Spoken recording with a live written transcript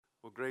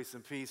Well, grace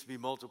and peace be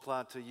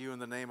multiplied to you in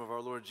the name of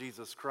our Lord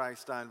Jesus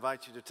Christ. I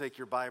invite you to take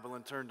your Bible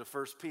and turn to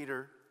 1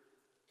 Peter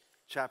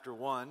chapter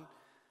 1.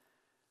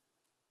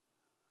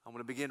 I'm going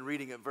to begin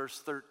reading at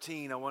verse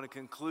 13. I want to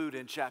conclude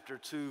in chapter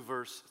 2,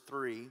 verse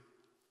 3.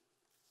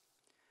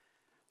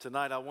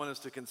 Tonight I want us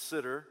to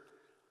consider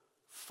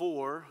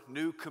 4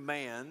 new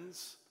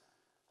commands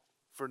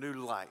for new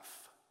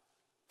life.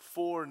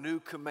 4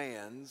 new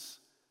commands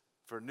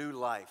for new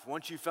life.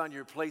 Once you found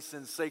your place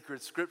in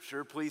sacred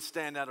scripture, please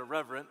stand out of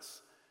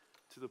reverence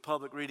to the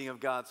public reading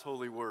of God's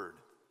holy word.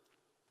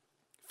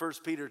 1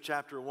 Peter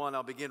chapter 1,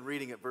 I'll begin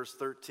reading at verse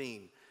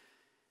 13.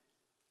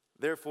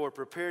 Therefore,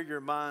 prepare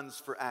your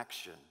minds for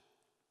action.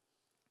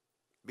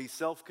 Be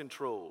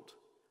self-controlled.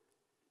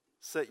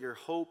 Set your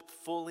hope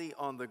fully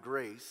on the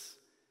grace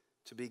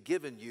to be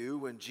given you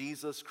when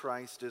Jesus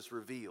Christ is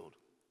revealed.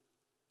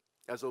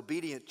 As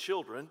obedient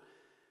children,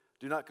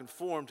 do not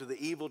conform to the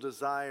evil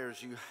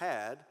desires you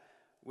had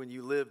when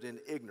you lived in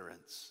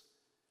ignorance.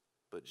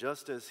 But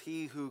just as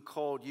he who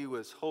called you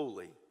is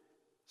holy,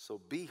 so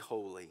be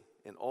holy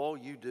in all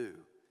you do.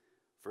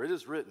 For it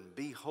is written,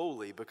 be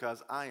holy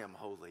because I am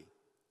holy.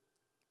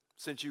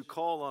 Since you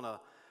call on a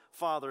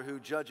Father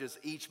who judges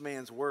each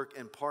man's work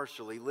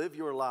impartially, live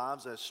your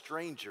lives as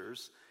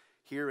strangers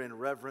here in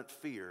reverent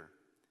fear.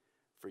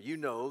 For you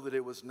know that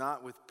it was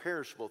not with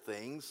perishable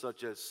things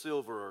such as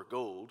silver or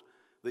gold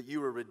that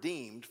you were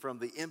redeemed from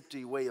the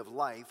empty way of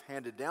life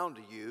handed down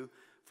to you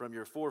from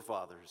your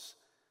forefathers,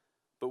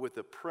 but with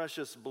the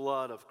precious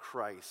blood of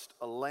Christ,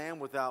 a lamb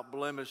without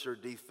blemish or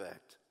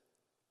defect.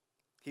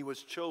 He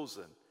was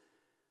chosen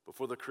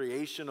before the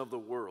creation of the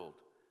world,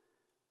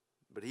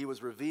 but he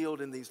was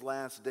revealed in these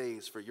last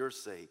days for your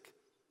sake.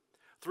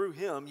 Through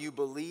him you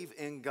believe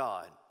in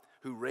God,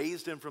 who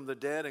raised him from the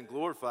dead and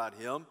glorified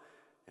him,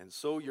 and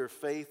so your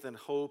faith and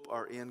hope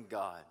are in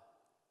God.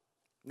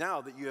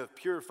 Now that you have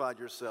purified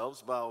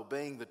yourselves by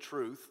obeying the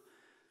truth,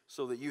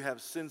 so that you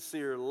have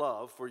sincere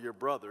love for your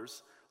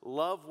brothers,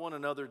 love one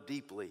another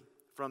deeply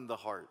from the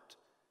heart.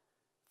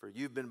 For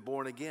you've been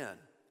born again,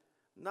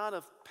 not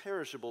of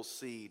perishable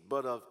seed,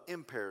 but of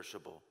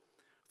imperishable,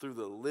 through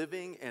the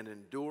living and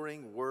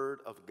enduring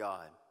word of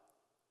God.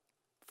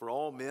 For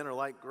all men are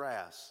like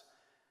grass,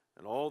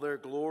 and all their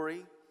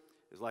glory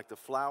is like the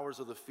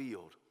flowers of the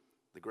field.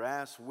 The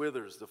grass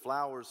withers, the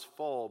flowers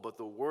fall, but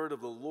the word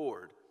of the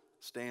Lord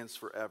stands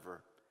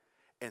forever.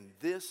 And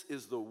this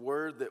is the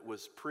word that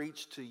was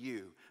preached to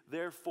you.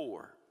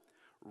 Therefore,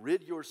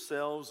 rid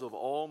yourselves of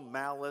all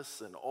malice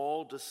and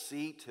all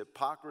deceit,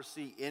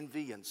 hypocrisy,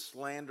 envy, and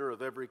slander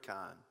of every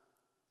kind.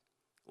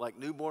 Like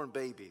newborn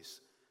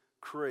babies,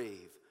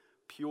 crave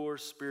pure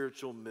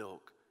spiritual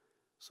milk,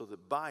 so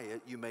that by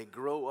it you may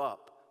grow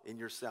up in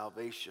your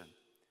salvation,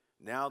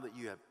 now that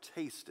you have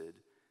tasted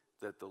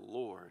that the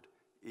Lord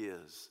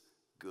is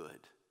good.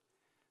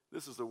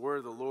 This is the word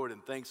of the Lord,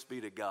 and thanks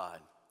be to God.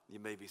 You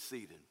may be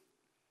seated.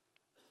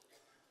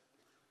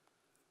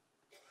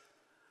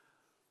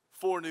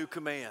 4 new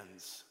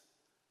commands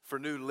for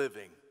new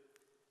living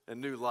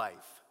and new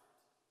life.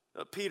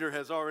 Peter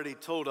has already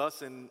told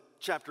us in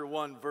chapter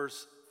 1,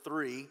 verse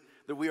 3,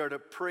 that we are to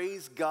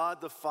praise God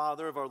the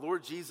Father of our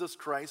Lord Jesus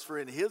Christ, for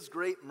in his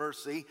great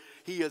mercy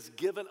he has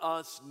given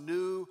us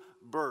new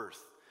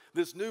birth.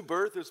 This new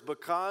birth is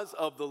because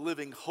of the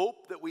living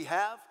hope that we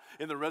have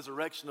in the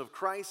resurrection of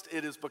Christ.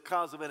 It is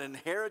because of an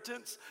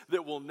inheritance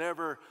that will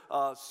never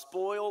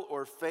spoil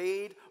or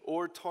fade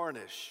or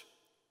tarnish.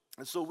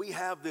 And so we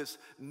have this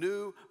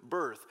new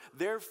birth.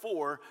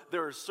 Therefore,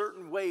 there are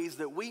certain ways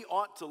that we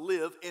ought to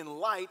live in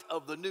light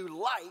of the new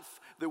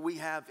life that we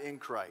have in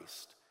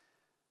Christ.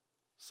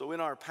 So in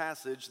our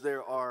passage,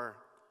 there are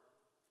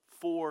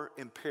 4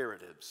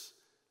 imperatives.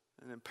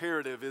 An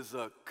imperative is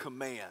a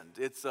command.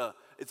 It's a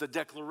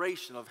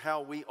declaration of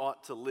how we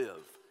ought to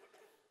live.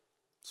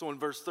 So in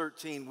verse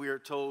 13, we are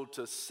told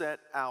to set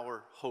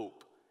our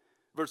hope.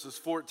 Verses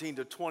 14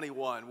 to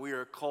 21, we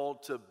are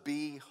called to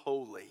be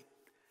holy.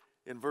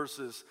 In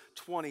verses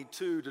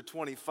 22 to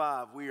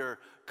 25, we are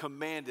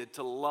commanded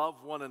to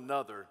love one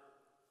another.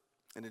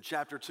 And in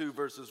chapter 2,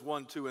 verses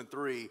 1, 2, and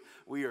 3,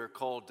 we are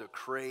called to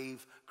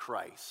crave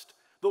Christ.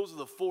 Those are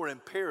the 4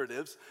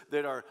 imperatives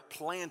that are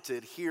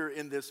planted here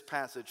in this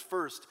passage.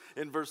 First,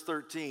 in verse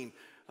 13,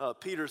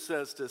 Peter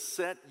says to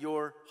set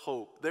your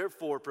hope.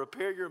 Therefore,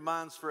 prepare your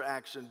minds for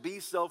action. Be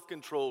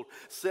self-controlled.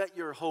 Set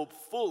your hope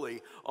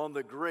fully on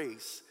the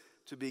grace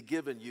to be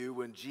given you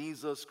when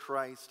Jesus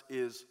Christ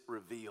is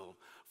revealed.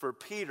 For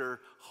Peter,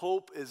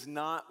 hope is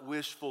not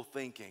wishful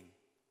thinking.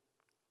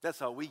 That's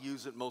how we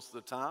use it most of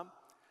the time.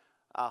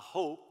 I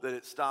hope that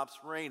it stops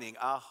raining.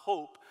 I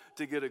hope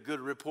to get a good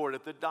report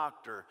at the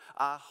doctor.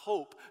 I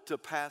hope to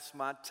pass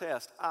my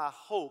test. I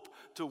hope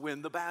to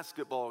win the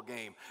basketball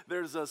game.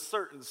 There's a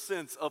certain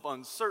sense of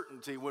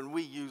uncertainty when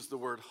we use the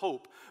word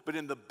hope. But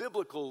in the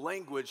biblical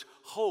language,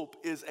 hope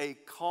is a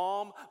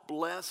calm,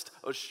 blessed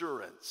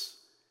assurance.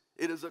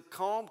 It is a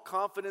calm,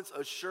 confidence,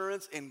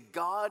 assurance in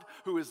God,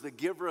 who is the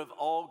giver of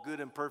all good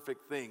and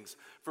perfect things.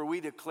 For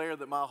we declare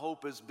that my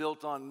hope is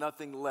built on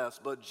nothing less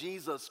but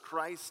Jesus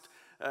Christ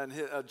and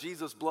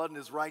Jesus' blood and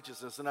his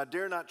righteousness. And I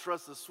dare not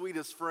trust the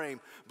sweetest frame,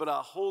 but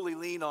I wholly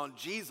lean on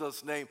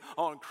Jesus' name.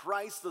 On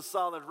Christ the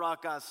solid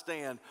rock I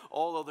stand.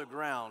 All other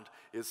ground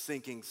is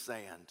sinking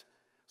sand.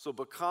 So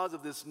because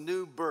of this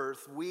new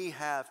birth, we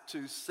have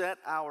to set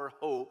our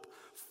hope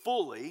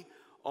fully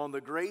on the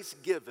grace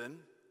given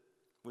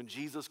when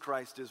Jesus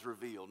Christ is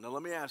revealed. Now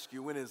let me ask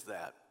you, when is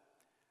that?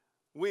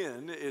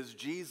 When is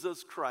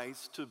Jesus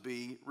Christ to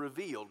be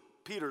revealed?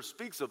 Peter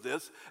speaks of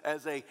this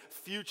as a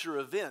future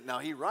event. Now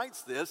he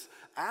writes this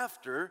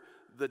after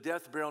the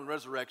death, burial, and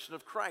resurrection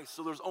of Christ.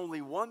 So there's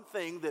only one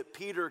thing that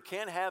Peter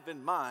can have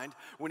in mind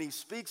when he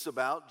speaks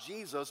about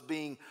Jesus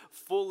being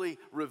fully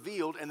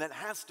revealed, and that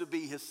has to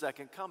be his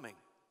second coming.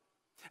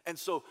 And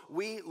so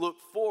we look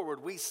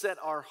forward, we set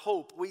our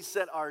hope, we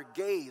set our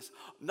gaze,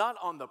 not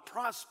on the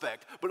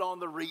prospect, but on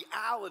the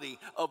reality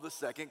of the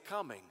second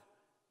coming.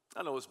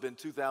 I know it's been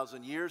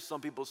 2,000 years.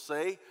 Some people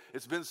say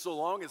it's been so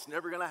long it's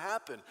never going to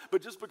happen.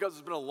 But just because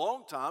it's been a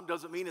long time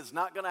doesn't mean it's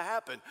not going to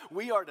happen.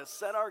 We are to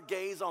set our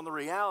gaze on the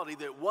reality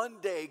that one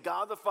day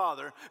God the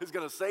Father is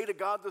going to say to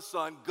God the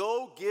Son,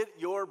 go get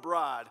your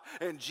bride.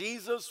 And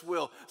Jesus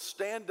will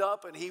stand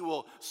up and he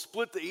will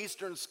split the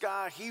eastern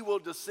sky. He will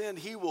descend.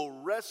 He will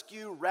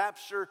rescue,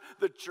 rapture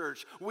the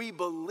church. We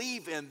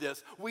believe in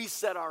this. We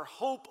set our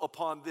hope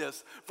upon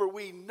this, for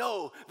we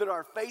know that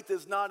our faith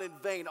is not in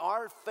vain.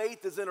 Our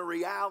faith is in a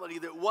reality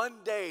that one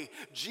day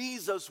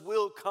Jesus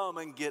will come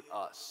and get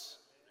us.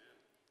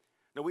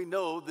 Now we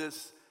know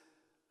this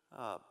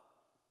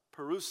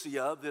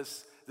parousia,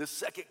 this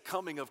second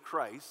coming of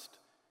Christ,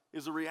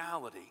 is a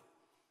reality.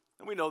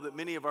 And we know that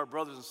many of our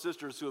brothers and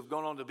sisters who have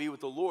gone on to be with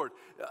the Lord,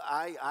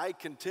 I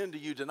contend to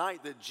you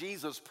tonight that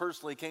Jesus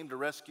personally came to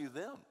rescue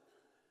them.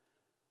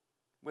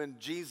 When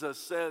Jesus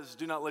says,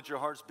 do not let your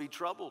hearts be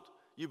troubled.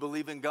 You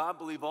believe in God,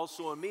 believe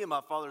also in me. In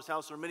my Father's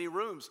house are many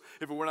rooms.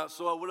 If it were not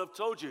so, I would have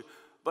told you.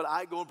 But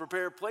I go and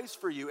prepare a place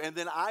for you, and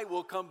then I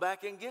will come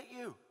back and get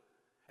you.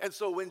 And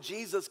so when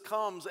Jesus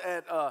comes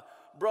at a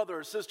brother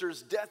or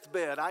sister's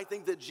deathbed, I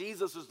think that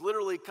Jesus is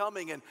literally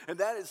coming, and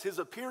that is his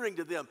appearing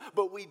to them.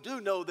 But we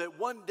do know that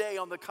one day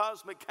on the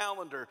cosmic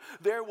calendar,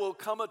 there will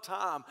come a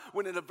time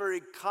when in a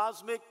very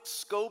cosmic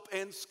scope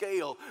and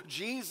scale,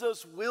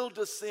 Jesus will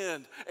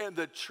descend, and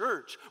the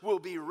church will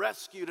be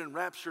rescued and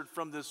raptured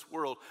from this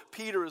world.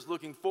 Peter is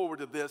looking forward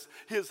to this.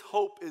 His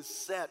hope is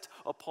set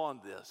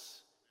upon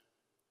this.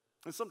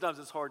 And sometimes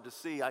it's hard to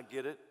see. I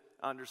get it.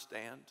 I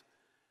understand.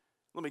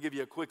 Let me give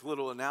you a quick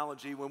little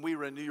analogy. When we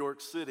were in New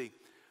York City,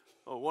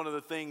 one of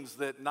the things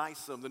that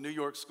NYSUM, the New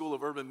York School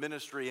of Urban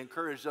Ministry,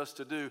 encouraged us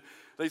to do,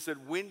 they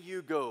said, when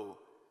you go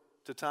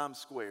to Times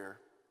Square,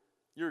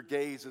 your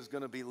gaze is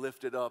going to be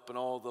lifted up and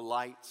all the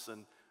lights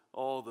and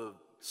all the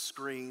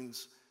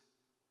screens,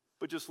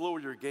 but just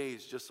lower your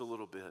gaze just a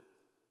little bit.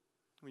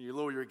 When you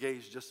lower your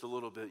gaze just a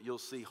little bit, you'll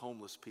see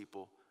homeless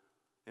people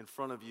in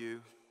front of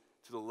you,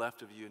 to the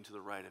left of you, and to the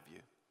right of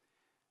you.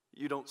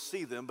 You don't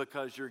see them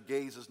because your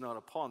gaze is not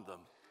upon them.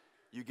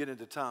 You get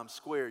into Times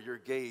Square, your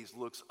gaze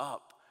looks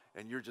up,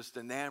 and you're just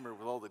enamored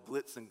with all the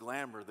glitz and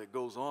glamour that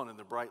goes on in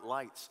the bright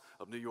lights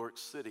of New York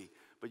City.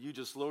 But you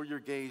just lower your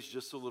gaze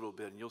just a little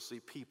bit, and you'll see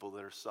people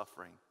that are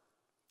suffering.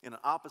 In an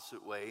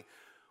opposite way,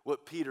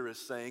 what Peter is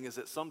saying is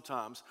that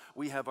sometimes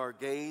we have our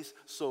gaze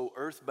so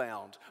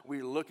earthbound.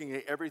 We're looking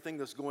at everything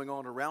that's going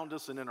on around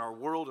us and in our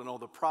world, and all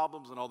the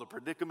problems and all the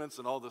predicaments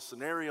and all the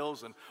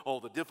scenarios and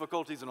all the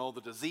difficulties and all the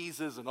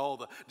diseases and all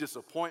the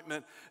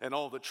disappointment and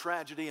all the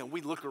tragedy. And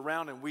we look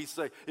around and we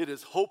say, it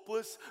is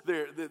hopeless.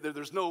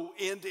 There's no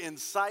end in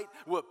sight.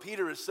 What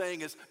Peter is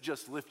saying is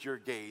just lift your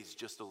gaze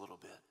just a little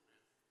bit.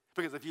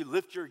 Because if you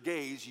lift your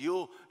gaze,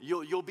 you'll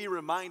be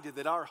reminded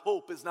that our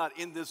hope is not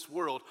in this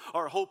world.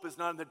 Our hope is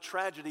not in the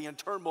tragedy and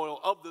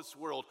turmoil of this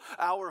world.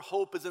 Our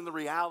hope is in the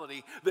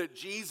reality that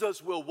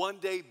Jesus will one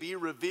day be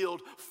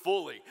revealed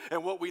fully.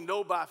 And what we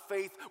know by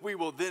faith, we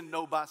will then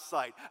know by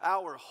sight.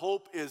 Our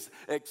hope is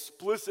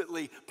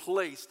explicitly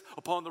placed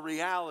upon the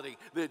reality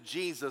that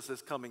Jesus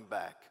is coming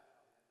back.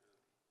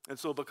 And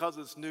so because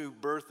of this new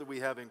birth that we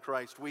have in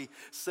Christ, we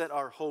set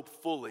our hope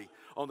fully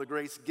on the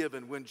grace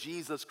given when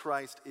Jesus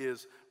Christ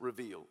is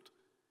revealed.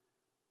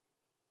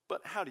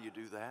 But how do you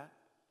do that?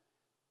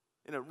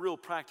 In a real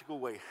practical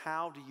way,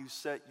 how do you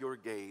set your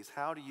gaze?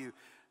 How do you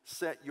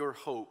set your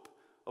hope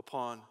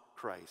upon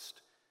Christ?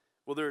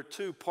 Well, there are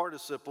two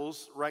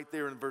participles right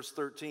there in verse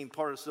 13.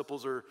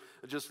 Participles are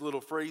just little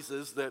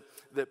phrases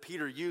that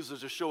Peter uses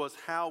to show us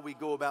how we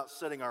go about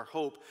setting our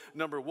hope.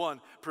 Number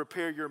one,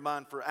 prepare your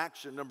mind for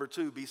action. Number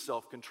two, be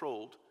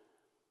self-controlled.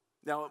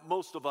 Now,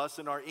 most of us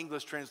in our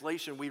English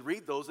translation, we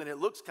read those and it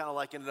looks kind of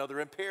like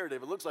another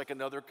imperative. It looks like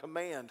another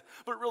command.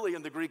 But really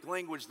in the Greek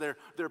language,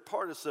 they're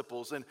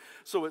participles. And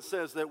so it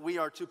says that we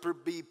are to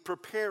be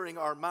preparing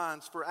our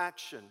minds for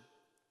action.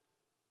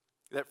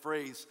 That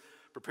phrase,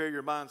 prepare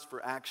your minds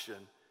for action,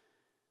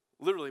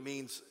 literally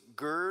means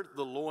gird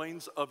the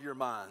loins of your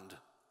mind.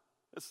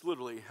 That's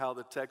literally how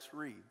the text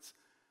reads.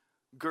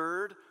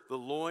 Gird the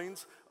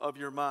loins of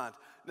your mind.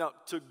 Now,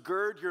 to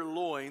gird your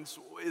loins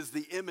is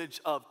the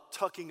image of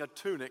tucking a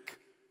tunic.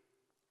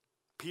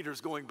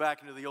 Peter's going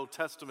back into the Old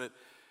Testament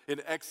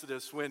in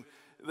Exodus when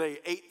they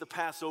ate the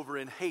Passover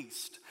in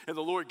haste. And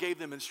the Lord gave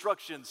them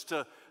instructions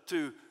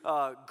to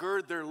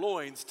gird their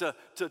loins, to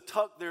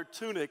tuck their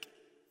tunic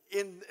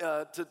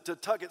to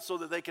tuck it so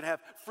that they could have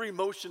free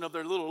motion of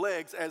their little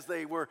legs as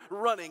they were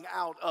running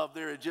out of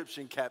their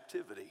Egyptian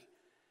captivity,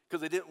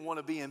 because they didn't want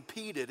to be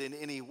impeded in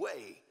any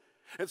way.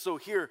 And so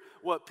here,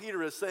 what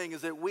Peter is saying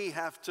is that we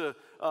have to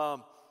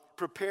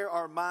prepare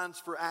our minds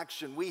for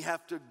action. We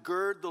have to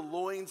gird the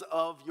loins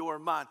of your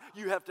mind.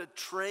 You have to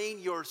train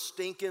your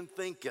stinking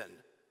thinking.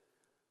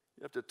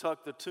 You have to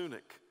tuck the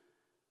tunic.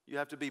 You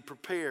have to be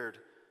prepared.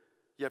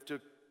 You have to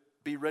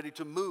be ready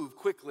to move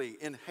quickly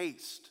in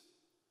haste.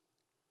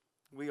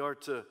 We are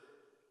to,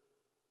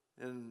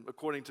 and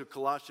according to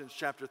Colossians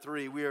chapter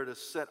 3, we are to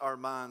set our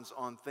minds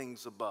on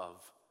things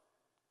above.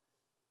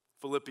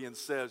 Philippians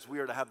says we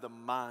are to have the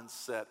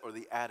mindset or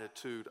the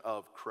attitude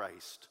of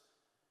Christ.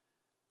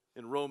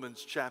 In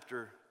Romans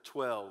chapter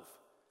 12,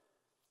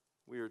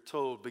 we are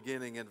told,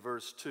 beginning in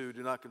verse 2,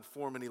 do not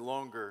conform any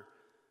longer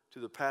to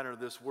the pattern of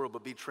this world,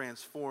 but be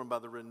transformed by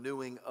the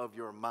renewing of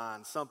your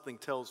mind. Something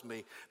tells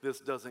me this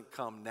doesn't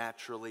come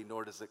naturally,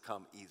 nor does it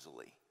come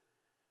easily.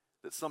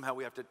 That somehow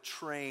we have to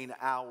train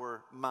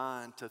our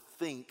mind to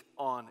think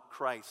on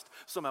Christ.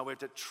 Somehow we have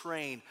to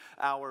train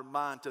our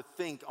mind to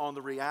think on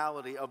the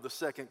reality of the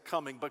second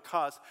coming.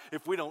 Because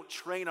if we don't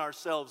train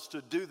ourselves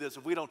to do this,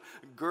 if we don't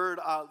gird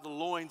out the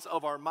loins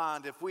of our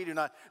mind, if we do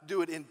not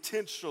do it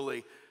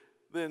intentionally,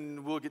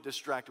 then we'll get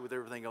distracted with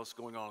everything else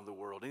going on in the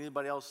world.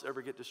 Anybody else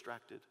ever get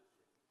distracted?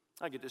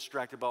 I get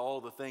distracted by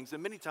all the things,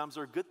 and many times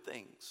they're good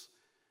things.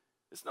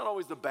 It's not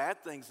always the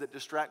bad things that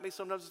distract me.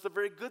 Sometimes it's the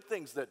very good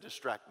things that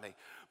distract me.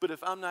 But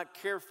if I'm not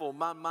careful,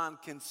 my mind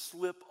can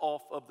slip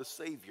off of the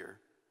Savior.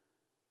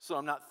 So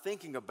I'm not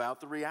thinking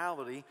about the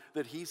reality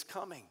that He's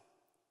coming.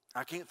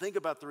 I can't think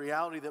about the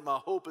reality that my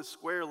hope is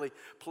squarely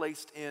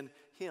placed in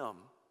Him.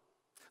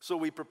 So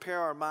we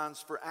prepare our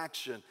minds for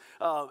action.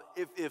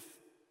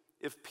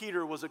 If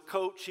Peter was a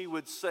coach, he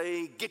would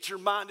say, get your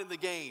mind in the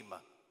game.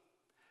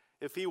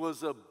 If he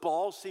was a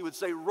boss, he would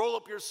say, roll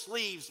up your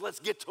sleeves, let's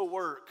get to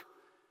work.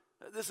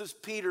 This is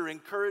Peter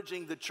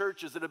encouraging the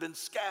churches that have been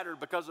scattered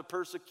because of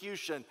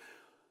persecution.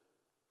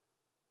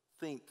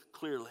 Think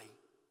clearly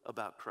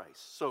about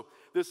Christ. So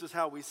this is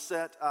how we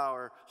set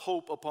our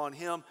hope upon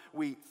Him.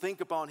 We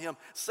think upon Him.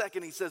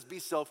 Second, he says, be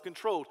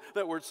self-controlled.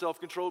 That word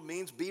self-controlled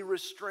means be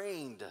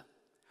restrained.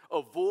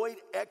 Avoid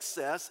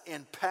excess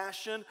in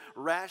passion,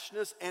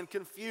 rashness, and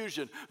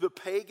confusion. The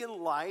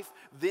pagan life,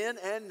 then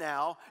and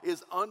now,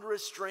 is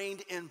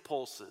unrestrained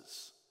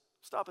impulses.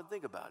 Stop and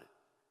think about it.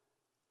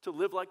 To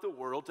live like the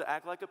world, to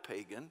act like a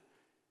pagan,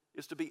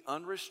 is to be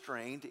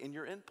unrestrained in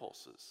your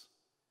impulses.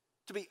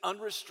 To be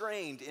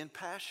unrestrained in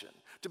passion.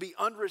 To be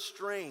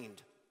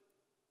unrestrained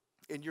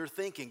in your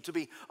thinking. To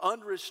be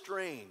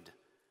unrestrained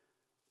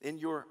in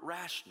your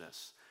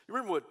rashness. You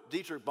remember what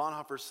Dietrich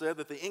Bonhoeffer said,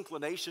 that the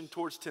inclination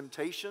towards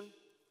temptation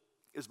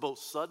is both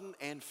sudden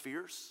and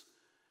fierce?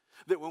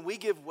 That when we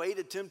give way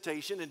to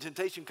temptation, and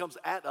temptation comes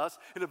at us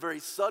in a very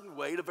sudden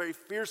way, in a very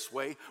fierce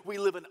way, we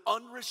live an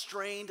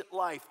unrestrained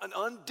life, an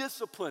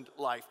undisciplined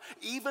life.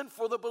 Even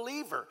for the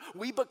believer,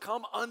 we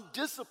become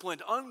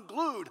undisciplined,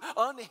 unglued,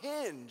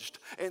 unhinged,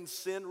 and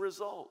sin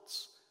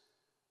results.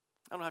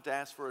 I don't have to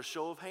ask for a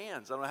show of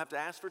hands. I don't have to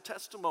ask for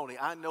testimony.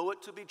 I know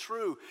it to be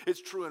true.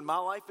 It's true in my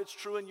life. It's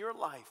true in your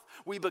life.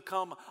 We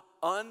become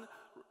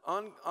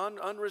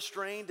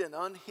unrestrained and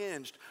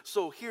unhinged.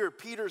 So here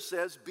Peter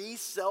says, be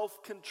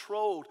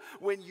self-controlled.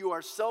 When you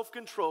are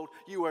self-controlled,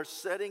 you are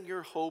setting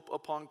your hope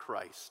upon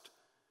Christ.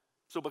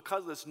 So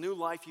because of this new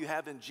life you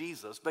have in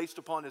Jesus, based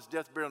upon His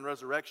death, burial, and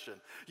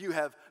resurrection, you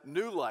have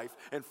new life.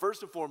 And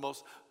first and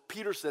foremost,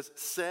 Peter says,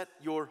 set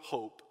your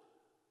hope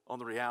on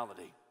the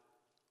reality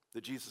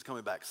that Jesus is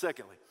coming back.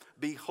 Secondly,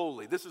 be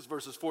holy. This is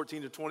verses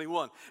 14 to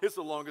 21. It's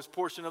the longest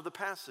portion of the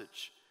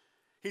passage.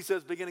 He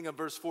says, beginning of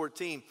verse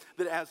 14,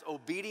 that as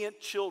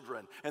obedient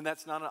children, and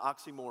that's not an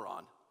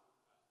oxymoron,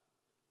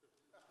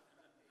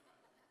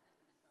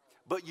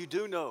 but you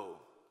do know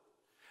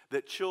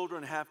that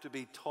children have to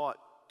be taught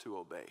to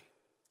obey.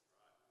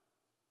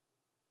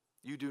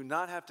 You do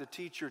not have to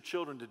teach your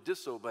children to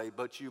disobey,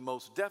 but you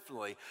most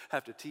definitely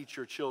have to teach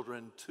your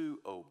children to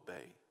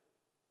obey.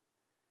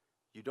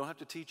 You don't have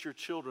to teach your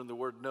children the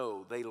word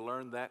no. They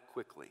learn that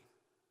quickly.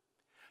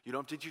 You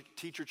don't have to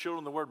teach your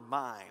children the word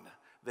mine.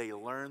 They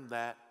learn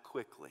that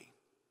quickly.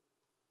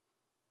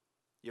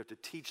 You have to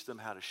teach them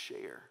how to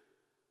share.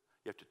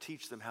 You have to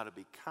teach them how to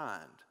be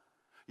kind.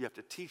 You have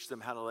to teach them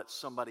how to let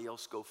somebody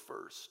else go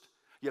first.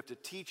 You have to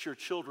teach your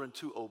children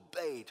to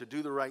obey, to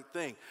do the right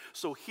thing.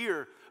 So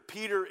here,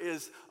 Peter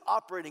is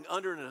operating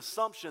under an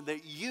assumption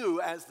that you,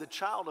 as the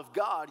child of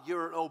God,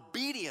 you're an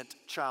obedient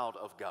child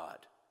of God.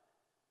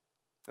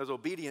 As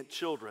obedient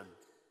children,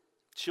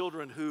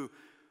 children who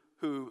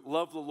who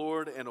love the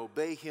Lord and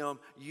obey him,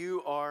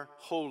 you are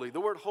holy. The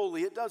word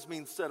holy, it does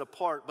mean set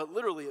apart, but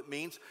literally it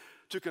means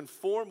to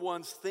conform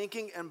one's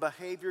thinking and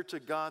behavior to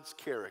God's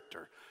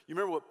character. You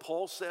remember what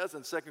Paul says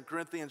in 2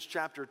 Corinthians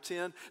chapter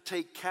 10?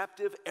 Take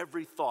captive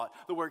every thought.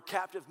 The word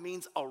captive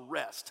means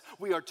arrest.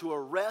 We are to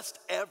arrest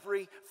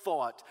every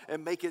thought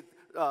and make it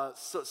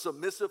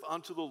submissive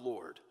unto the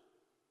Lord.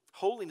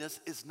 Holiness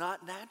is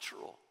not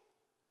natural.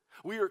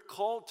 We are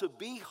called to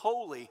be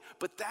holy,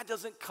 but that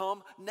doesn't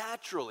come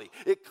naturally.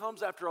 It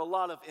comes after a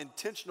lot of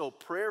intentional,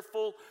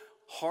 prayerful,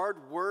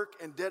 hard work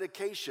and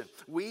dedication.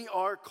 We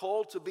are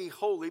called to be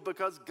holy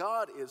because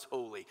God is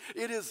holy.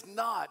 It is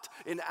not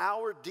in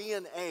our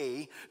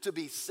DNA to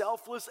be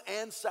selfless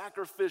and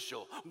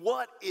sacrificial.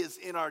 What is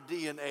in our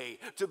DNA?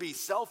 To be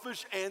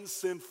selfish and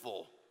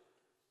sinful.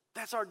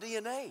 That's our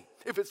DNA.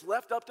 If it's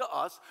left up to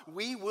us,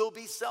 we will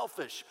be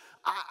selfish.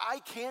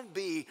 I can't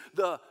be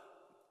the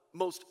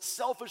most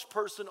selfish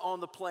person on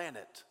the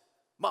planet.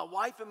 My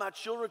wife and my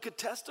children could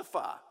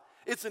testify.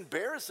 It's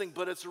embarrassing,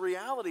 but it's a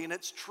reality and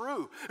it's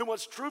true. And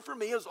what's true for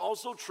me is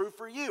also true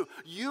for you.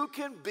 You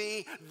can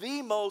be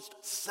the most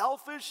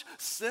selfish,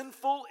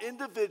 sinful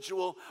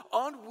individual,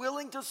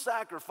 unwilling to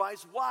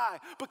sacrifice. Why?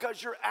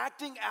 Because you're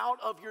acting out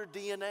of your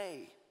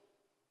DNA.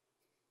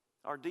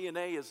 Our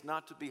DNA is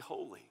not to be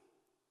holy.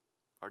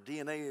 Our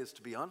DNA is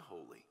to be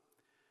unholy.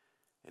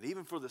 And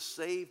even for the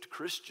saved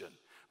Christian,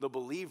 the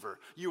believer,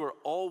 you are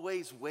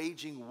always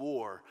waging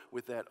war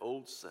with that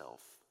old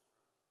self.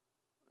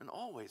 And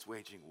always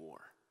waging war.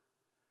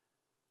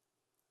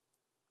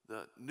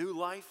 The new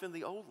life and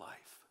the old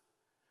life.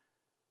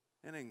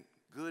 And in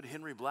good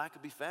Henry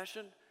Blackaby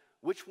fashion,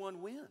 which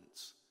one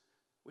wins?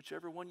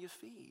 Whichever one you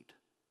feed.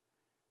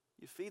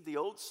 You feed the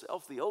old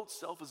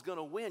self is going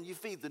to win. You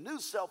feed the new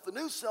self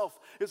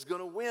is going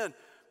to win.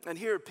 And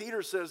here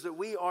Peter says that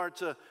we are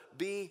to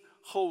be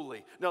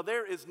holy. Now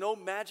there is no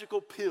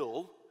magical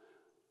pill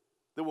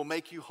that will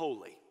make you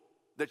holy.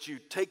 That you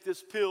take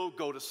this pill,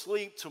 go to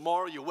sleep,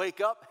 tomorrow you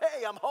wake up,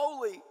 hey, I'm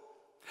holy.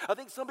 I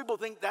think some people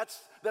think that's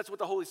what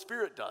the Holy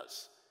Spirit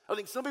does. I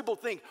think some people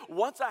think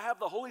once I have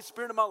the Holy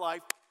Spirit in my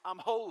life, I'm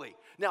holy.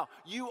 Now,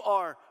 you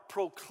are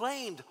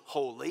proclaimed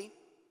holy,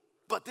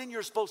 but then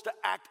you're supposed to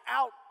act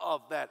out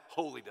of that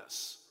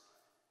holiness.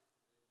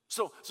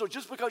 So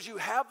just because you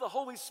have the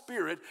Holy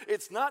Spirit,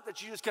 it's not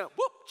that you just kind of,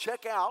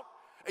 check out,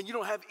 and you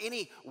don't have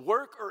any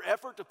work or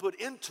effort to put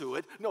into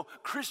it. No,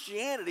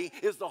 Christianity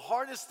is the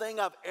hardest thing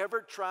I've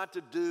ever tried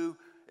to do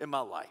in my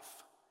life.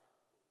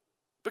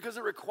 Because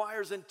it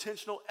requires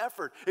intentional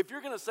effort. If you're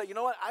going to say, you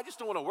know what, I just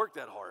don't want to work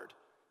that hard,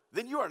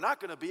 then you are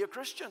not going to be a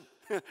Christian.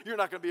 You're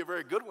not going to be a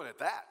very good one at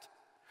that.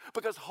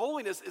 Because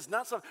holiness is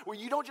not something where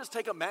you don't just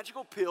take a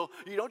magical pill.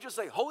 You don't just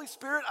say, Holy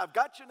Spirit, I've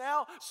got you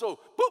now. So,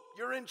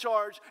 you're in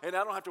charge and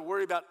I don't have to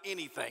worry about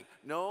anything.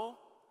 No.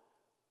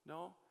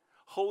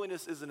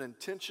 Holiness is an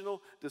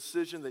intentional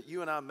decision that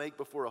you and I make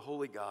before a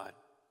holy God.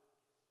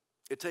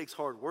 It takes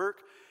hard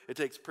work. It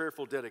takes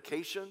prayerful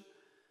dedication.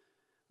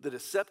 The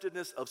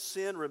deceptiveness of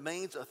sin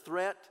remains a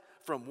threat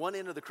from one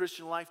end of the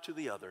Christian life to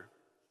the other.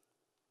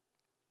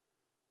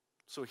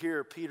 So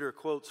here Peter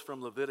quotes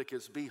from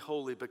Leviticus, be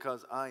holy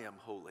because I am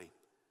holy.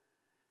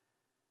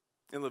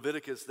 In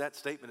Leviticus, that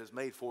statement is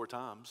made 4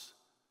 times,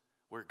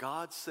 where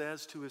God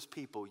says to his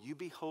people, you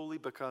be holy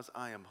because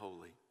I am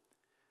holy.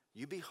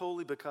 You be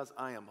holy because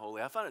I am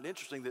holy. I find it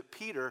interesting that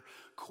Peter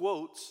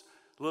quotes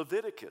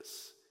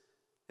Leviticus.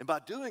 And by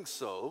doing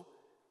so,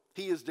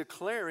 he is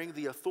declaring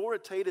the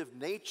authoritative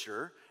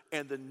nature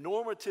and the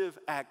normative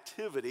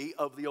activity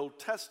of the Old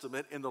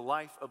Testament in the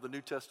life of the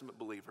New Testament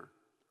believer.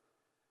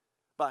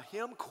 By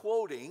him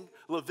quoting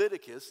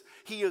Leviticus,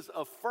 he is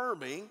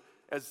affirming,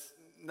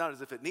 not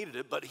as if it needed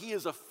it, but he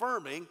is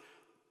affirming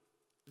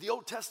the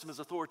Old Testament is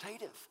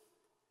authoritative.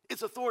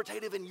 It's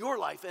authoritative in your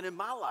life and in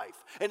my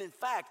life. And in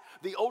fact,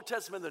 the Old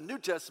Testament and the New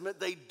Testament,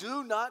 they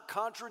do not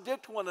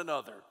contradict one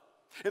another.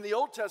 In the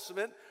Old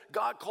Testament,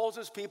 God calls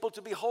his people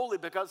to be holy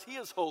because he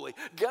is holy.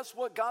 Guess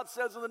what God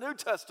says in the New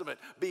Testament?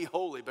 Be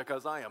holy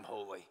because I am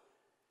holy.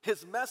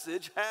 His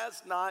message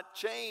has not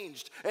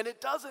changed, and it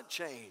doesn't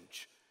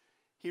change.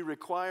 He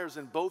requires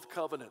in both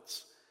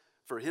covenants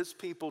for his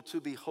people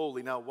to be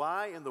holy. Now,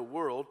 why in the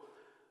world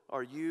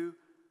are you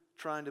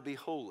trying to be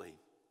holy?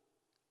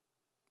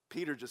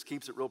 Peter just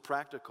keeps it real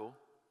practical.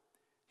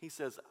 He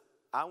says,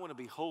 I want to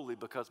be holy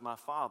because my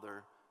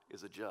Father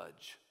is a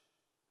judge.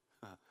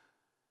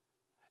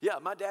 Yeah,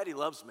 my daddy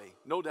loves me,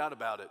 no doubt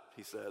about it,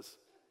 he says.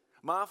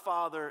 My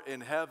Father in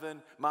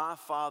heaven, my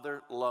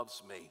Father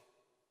loves me.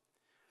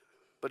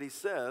 But he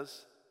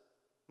says,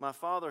 my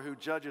Father who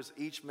judges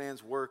each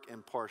man's work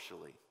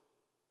impartially.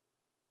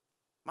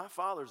 My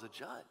Father's a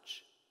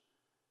judge,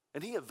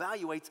 and he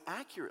evaluates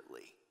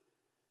accurately.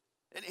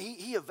 And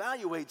he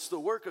evaluates the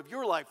work of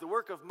your life, the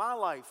work of my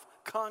life,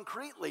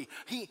 concretely.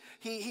 He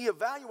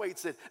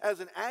evaluates it as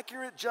an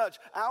accurate judge.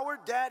 Our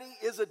daddy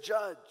is a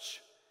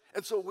judge.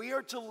 And so we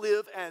are to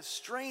live as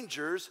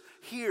strangers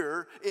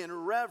here in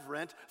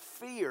reverent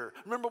fear.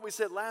 Remember what we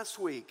said last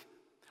week?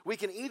 We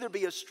can either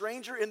be a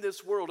stranger in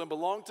this world and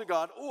belong to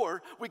God,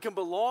 or we can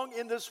belong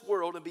in this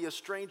world and be a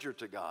stranger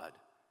to God.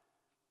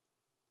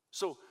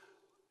 So,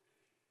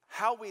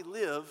 how we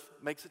live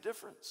makes a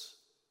difference.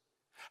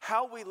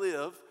 How we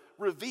live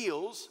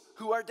reveals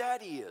who our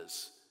daddy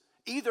is.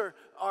 Either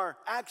our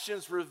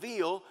actions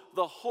reveal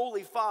the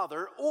Holy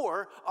Father,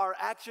 or our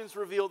actions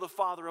reveal the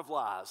father of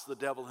lies, the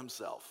devil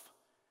himself.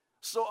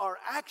 So our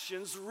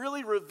actions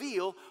really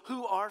reveal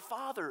who our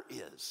Father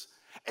is.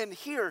 And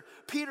here,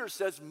 Peter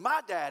says,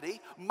 my daddy,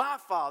 my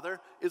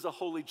Father, is a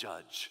holy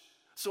judge.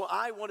 So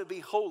I want to be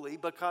holy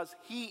because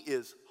he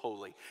is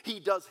holy. He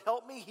does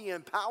help me, he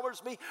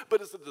empowers me, but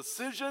it's a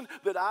decision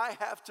that I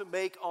have to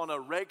make on a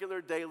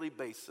regular daily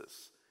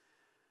basis.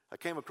 I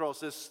came across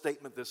this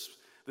statement this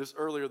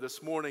earlier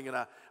this morning, and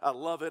I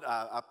love it.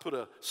 I put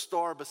a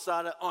star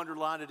beside it,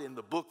 underlined it in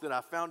the book that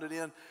I found it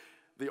in.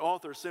 The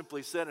author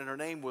simply said, and her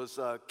name was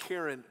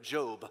Karen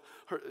Jobe,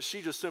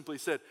 she just simply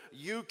said,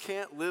 you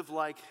can't live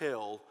like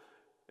hell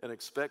and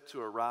expect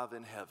to arrive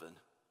in heaven.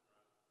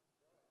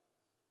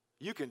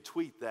 You can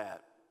tweet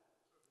that,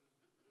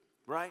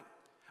 right?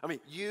 I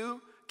mean,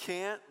 you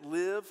can't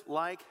live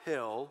like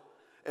hell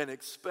and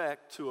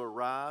expect to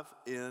arrive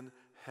in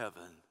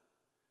heaven.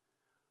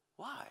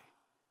 Why?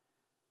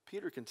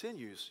 Peter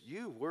continues,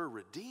 you were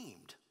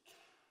redeemed.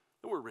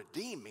 The word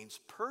redeemed means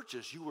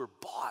purchased. You were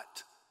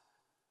bought.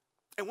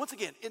 And once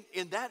again,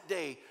 in that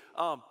day,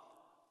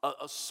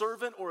 a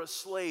servant or a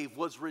slave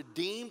was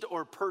redeemed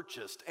or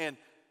purchased. And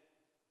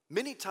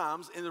many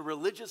times in the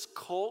religious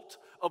cult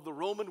of the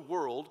Roman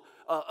world,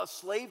 a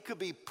slave could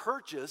be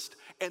purchased,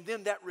 and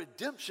then that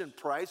redemption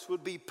price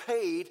would be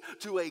paid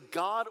to a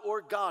god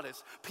or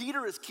goddess.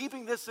 Peter is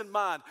keeping this in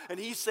mind, and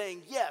he's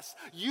saying, yes,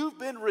 you've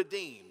been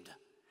redeemed.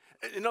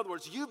 In other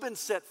words, you've been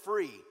set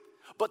free.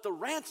 But the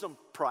ransom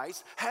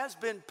price has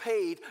been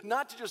paid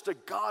not to just a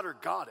god or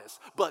goddess,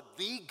 but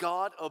the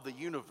God of the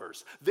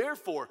universe.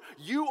 Therefore,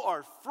 you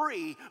are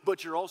free,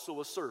 but you're also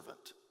a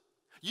servant.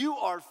 You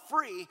are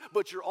free,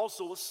 but you're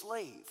also a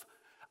slave.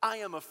 I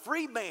am a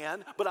free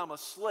man, but I'm a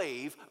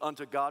slave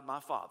unto God my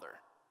Father.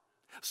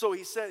 So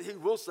he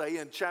will say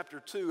in chapter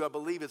 2, I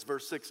believe it's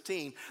verse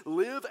 16,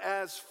 live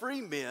as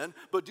free men,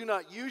 but do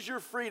not use your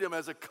freedom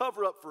as a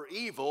cover-up for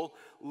evil.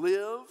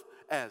 Live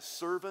as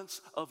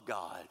servants of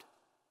God.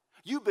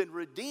 You've been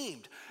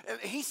redeemed. And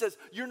he says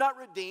you're not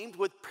redeemed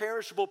with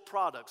perishable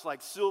products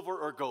like silver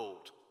or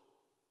gold.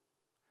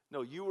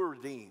 No, you were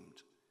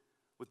redeemed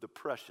with the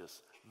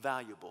precious,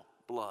 valuable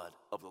blood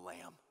of the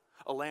Lamb.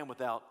 A lamb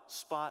without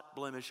spot,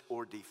 blemish,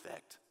 or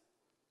defect.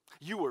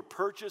 You were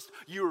purchased,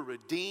 you were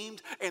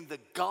redeemed, and the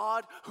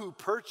God who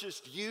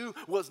purchased you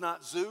was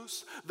not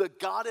Zeus. The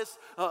goddess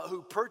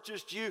who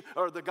purchased you,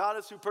 or the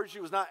goddess who purchased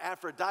you was not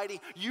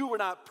Aphrodite. You were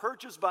not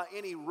purchased by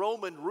any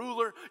Roman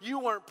ruler. You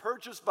weren't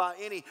purchased by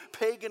any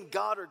pagan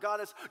god or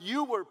goddess.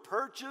 You were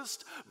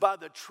purchased by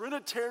the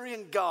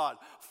Trinitarian God,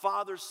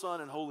 Father,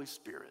 Son, and Holy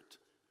Spirit.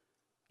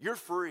 You're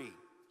free.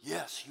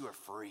 Yes, you are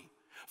free.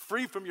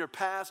 Free from your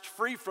past,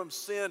 free from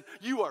sin.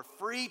 You are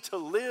free to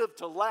live,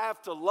 to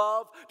laugh, to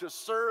love, to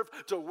serve,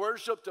 to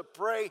worship, to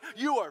pray.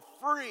 You are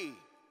free.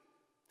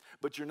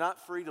 But you're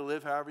not free to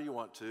live however you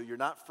want to. You're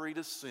not free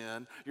to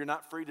sin. You're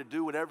not free to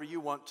do whatever you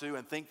want to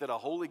and think that a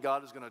holy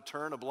God is going to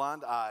turn a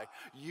blind eye.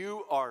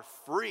 You are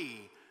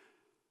free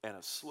and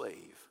a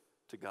slave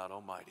to God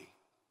Almighty.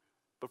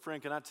 But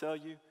friend, can I tell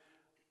you,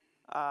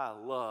 I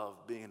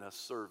love being a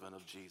servant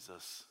of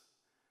Jesus.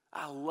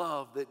 I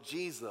love that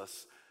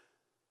Jesus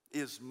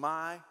is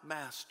my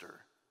master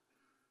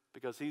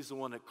because he's the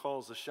one that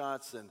calls the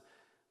shots, and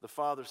the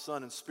Father,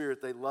 Son, and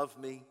Spirit, they love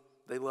me,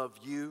 they love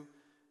you,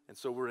 and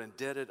so we're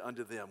indebted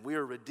unto them. We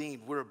are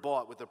redeemed, we're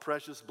bought with the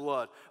precious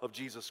blood of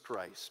Jesus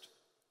Christ.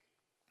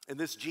 And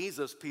this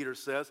Jesus, Peter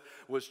says,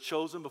 was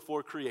chosen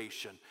before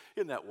creation.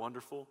 Isn't that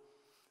wonderful?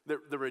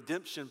 The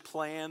redemption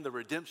plan, the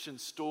redemption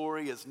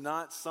story is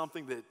not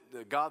something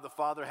that God the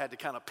Father had to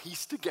kind of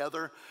piece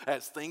together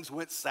as things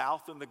went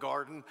south in the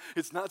garden.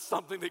 It's not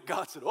something that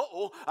God said,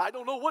 I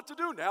don't know what to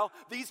do now.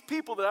 These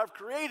people that I've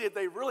created,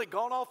 they've really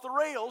gone off the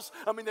rails.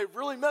 I mean, they've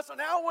really messed up.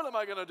 Now what am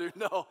I going to do?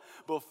 No,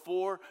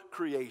 before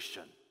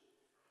creation,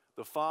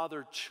 the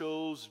Father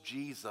chose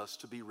Jesus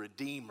to be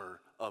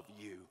Redeemer of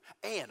you.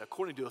 And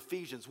according to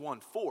Ephesians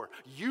 1:4,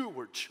 you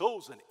were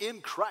chosen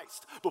in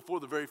Christ before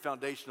the very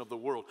foundation of the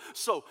world.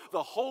 So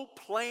the whole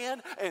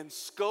plan and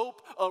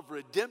scope of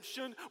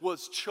redemption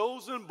was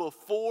chosen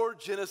before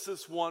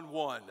Genesis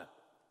 1:1.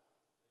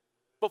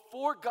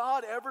 Before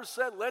God ever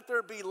said, let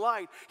there be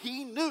light,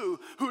 he knew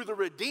who the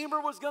Redeemer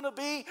was going to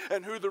be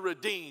and who the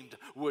redeemed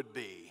would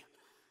be.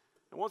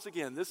 And once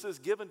again, this is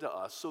given to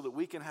us so that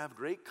we can have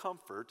great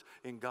comfort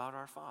in God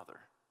our Father.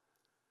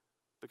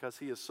 Because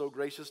he is so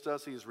gracious to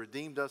us, he has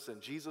redeemed us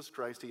in Jesus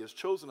Christ. He has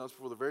chosen us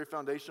before the very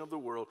foundation of the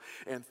world.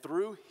 And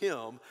through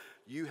him,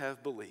 you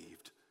have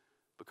believed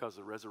because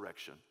of the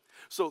resurrection.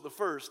 So the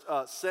first,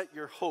 set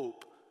your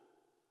hope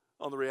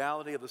on the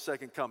reality of the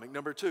second coming.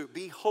 Number 2,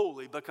 be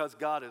holy because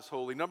God is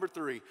holy. Number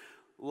 3,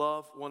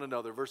 love one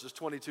another. Verses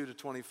 22 to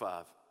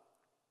 25.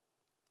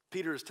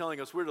 Peter is telling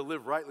us we're to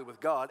live rightly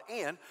with God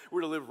and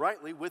we're to live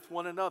rightly with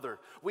one another.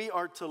 We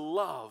are to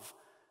love.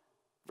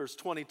 Verse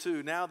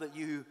 22, now that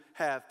you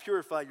have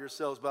purified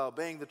yourselves by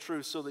obeying the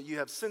truth so that you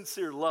have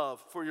sincere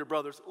love for your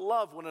brothers,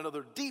 love one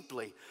another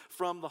deeply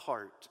from the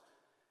heart.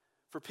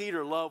 For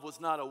Peter, love was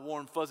not a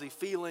warm, fuzzy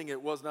feeling.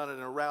 It was not an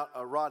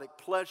erotic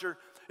pleasure.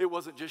 It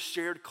wasn't just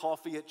shared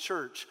coffee at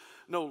church.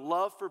 No,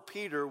 love for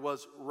Peter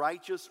was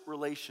righteous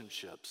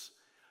relationships.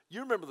 You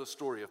remember the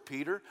story of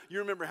Peter. You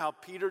remember how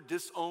Peter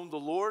disowned the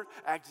Lord,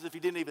 acted as if he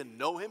didn't even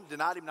know him,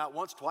 denied him not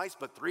once, twice,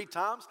 but 3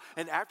 times.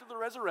 And after the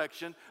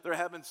resurrection, they're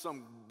having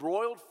some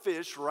broiled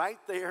fish right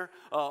there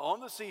on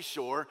the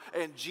seashore,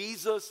 and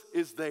Jesus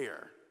is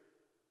there.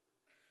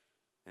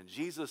 And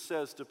Jesus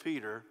says to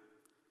Peter,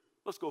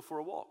 let's go for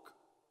a walk.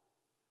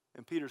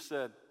 And Peter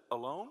said,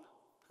 alone?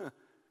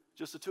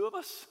 Just the 2 of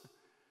us?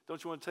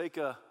 Don't you want to take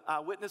an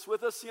eyewitness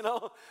with us, you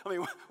know? I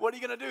mean, what are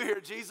you going to do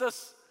here,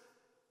 Jesus?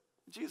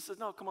 Jesus says,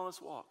 no, come on,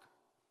 let's walk.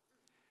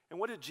 And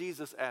what did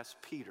Jesus ask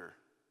Peter?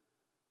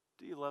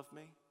 Do you love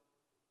me?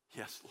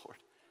 Yes, Lord.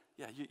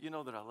 Yeah, you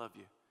know that I love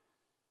you.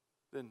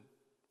 Then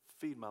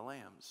feed my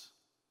lambs.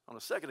 On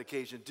a second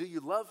occasion, do you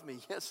love me?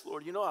 Yes,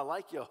 Lord. You know I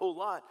like you a whole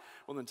lot.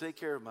 Well, then take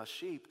care of my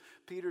sheep.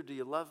 Peter, do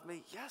you love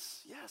me?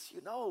 Yes,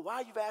 you know.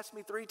 Why? You've asked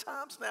me 3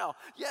 times now.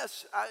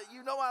 Yes,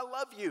 you know I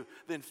love you.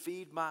 Then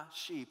feed my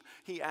sheep.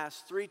 He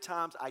asked 3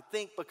 times, I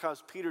think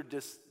because Peter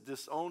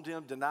disowned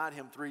him, denied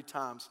him 3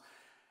 times.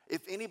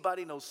 If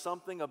anybody knows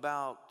something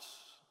about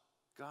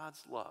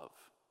God's love,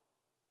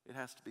 it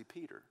has to be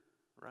Peter,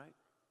 right?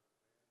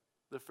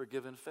 The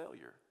forgiven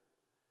failure.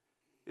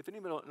 If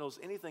anybody knows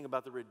anything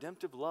about the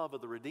redemptive love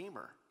of the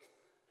Redeemer,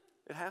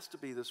 it has to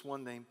be this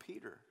one named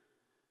Peter.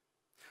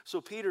 So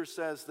Peter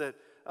says that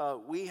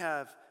we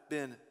have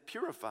been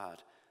purified.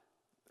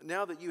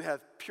 Now that you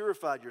have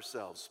purified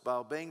yourselves by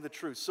obeying the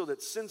truth, so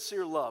that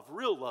sincere love,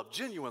 real love,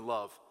 genuine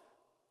love,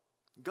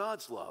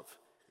 God's love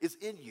is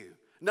in you.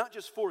 Not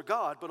just for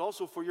God, but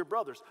also for your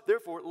brothers.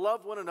 Therefore,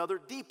 love one another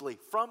deeply,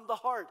 from the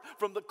heart,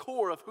 from the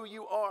core of who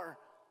you are.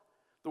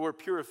 The word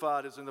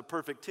purified is in the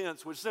perfect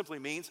tense, which simply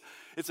means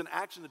it's an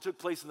action that took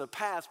place in the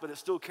past, but it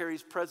still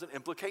carries present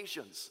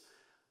implications.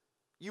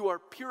 You are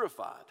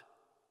purified.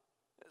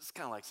 It's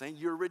kind of like saying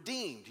you're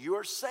redeemed, you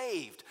are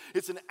saved.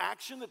 It's an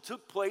action that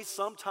took place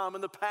sometime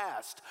in the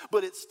past,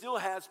 but it still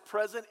has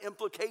present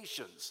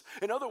implications.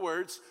 In other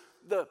words,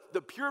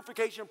 the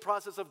purification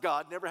process of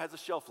God never has a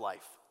shelf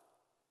life.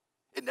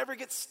 It never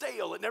gets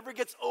stale. It never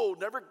gets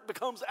old, never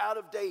becomes out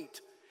of date.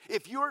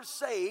 If you are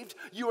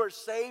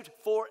saved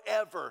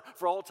forever,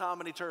 for all time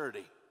and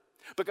eternity.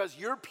 Because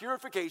your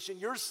purification,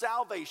 your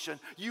salvation,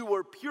 you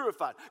were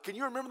purified. Can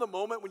you remember the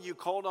moment when you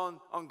called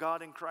on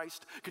God in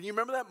Christ? Can you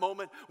remember that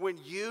moment when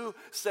you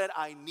said,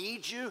 I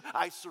need you,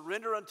 I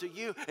surrender unto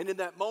you, and in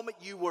that moment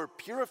you were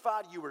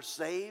purified, you were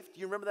saved? Do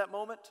you remember that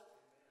moment?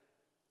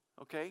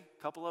 Okay,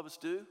 a couple of us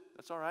do.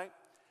 That's all right.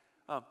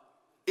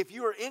 If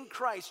you are in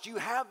Christ, you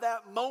have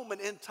that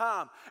moment in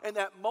time, and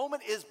that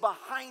moment is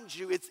behind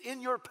you. It's in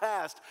your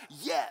past,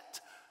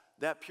 yet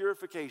that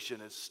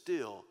purification is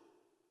still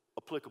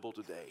applicable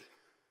today.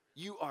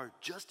 You are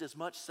just as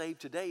much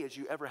saved today as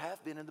you ever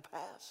have been in the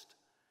past.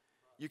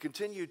 You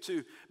continue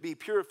to be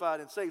purified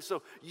and saved,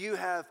 so you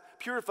have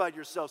purified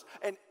yourselves.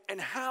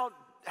 And how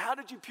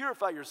did you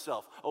purify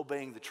yourself?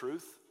 Obeying the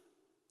truth.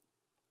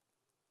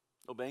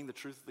 Obeying the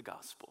truth of the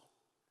gospel,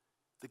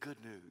 the good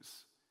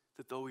news.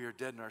 That though we are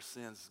dead in our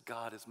sins,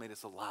 God has made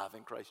us alive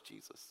in Christ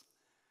Jesus.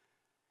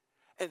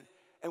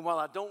 And while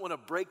I don't want to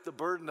break the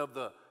burden of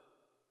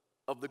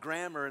the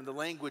grammar and the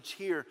language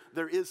here,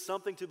 there is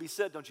something to be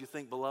said, don't you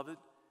think, beloved?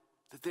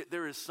 That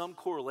there is some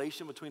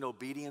correlation between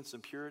obedience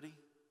and purity.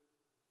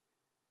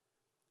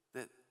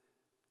 That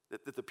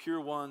the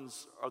pure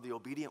ones are the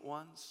obedient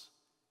ones,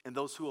 and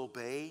those who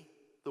obey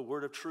the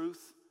word of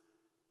truth,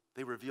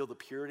 they reveal the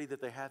purity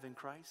that they have in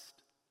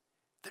Christ.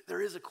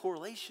 There is a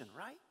correlation,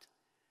 right?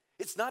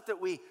 It's not that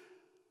we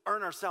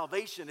earn our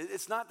salvation.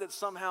 It's not that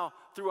somehow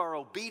through our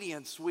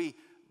obedience we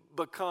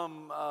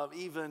become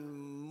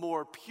even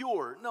more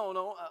pure.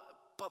 No,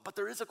 but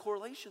there is a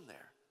correlation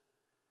there.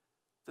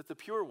 That the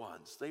pure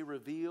ones, they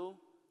reveal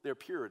their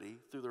purity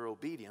through their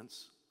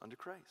obedience unto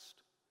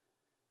Christ.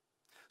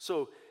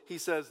 So he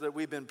says that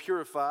we've been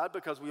purified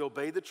because we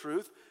obey the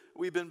truth.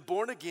 We've been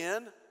born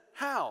again.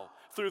 How?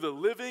 Through the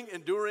living,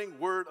 enduring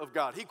word of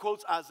God. He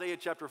quotes Isaiah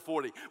chapter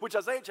 40, which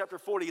Isaiah chapter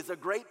 40 is a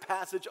great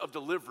passage of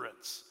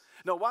deliverance.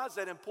 Now, why is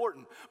that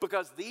important?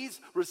 Because these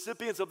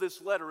recipients of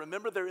this letter,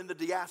 remember, they're in the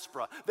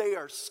diaspora. They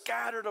are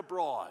scattered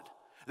abroad.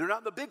 They're not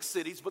in the big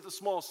cities, but the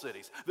small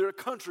cities. They're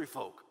country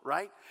folk,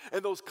 right?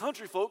 And those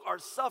country folk are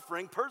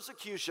suffering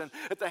persecution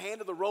at the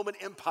hand of the Roman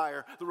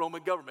Empire, the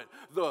Roman government.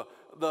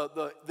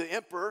 The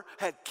emperor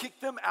had kicked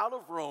them out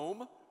of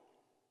Rome,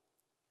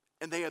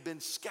 and they had been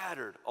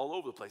scattered all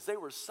over the place. They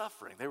were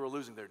suffering. They were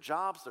losing their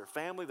jobs, their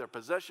family, their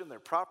possession, their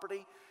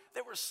property.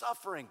 They were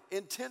suffering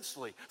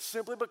intensely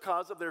simply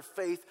because of their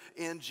faith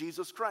in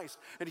Jesus Christ.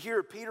 And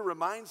here Peter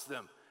reminds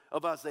them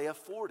of Isaiah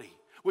 40,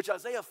 which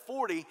Isaiah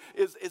 40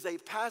 is a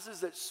passage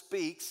that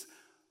speaks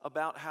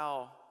about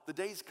how the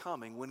day's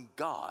coming when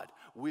God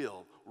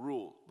will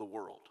rule the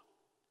world.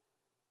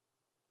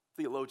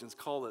 Theologians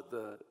call it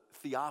the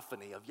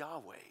theophany of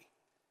Yahweh.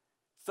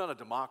 It's not a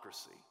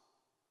democracy.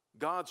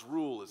 God's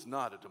rule is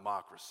not a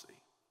democracy.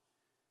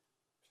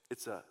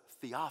 It's a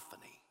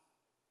theophany.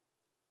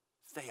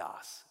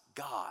 Theos,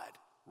 God,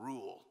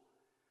 rule.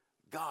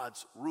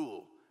 God's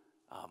rule.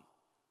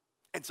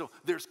 And so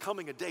there's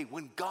coming a day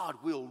when God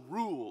will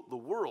rule the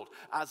world.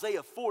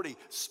 Isaiah 40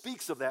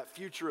 speaks of that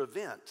future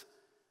event.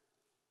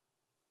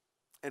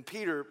 And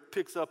Peter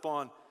picks up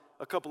on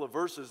a couple of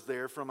verses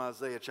there from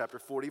Isaiah chapter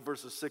 40,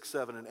 verses 6,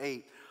 7, and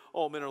 8.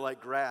 All men are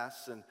like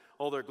grass, and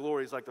all their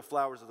glory is like the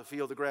flowers of the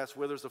field. The grass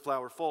withers, the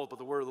flower falls, but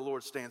the word of the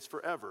Lord stands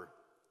forever.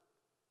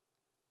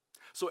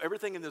 So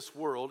everything in this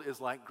world is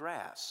like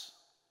grass.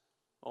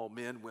 All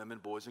men, women,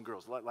 boys, and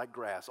girls, like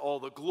grass.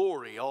 All the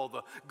glory, all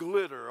the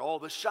glitter, all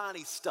the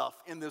shiny stuff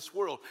in this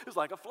world is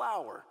like a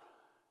flower.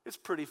 It's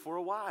pretty for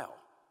a while.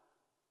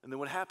 And then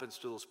what happens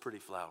to those pretty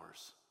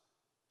flowers?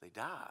 They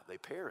die, they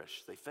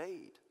perish, they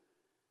fade.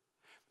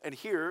 And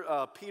here,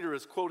 Peter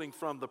is quoting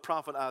from the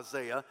prophet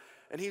Isaiah,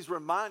 and he's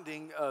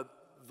reminding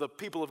the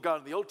people of God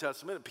in the Old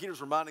Testament, and Peter's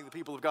reminding the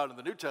people of God in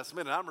the New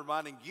Testament, and I'm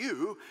reminding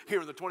you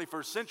here in the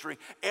 21st century,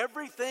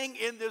 everything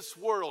in this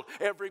world,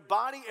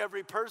 everybody,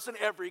 every person,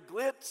 every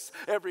glitz,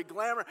 every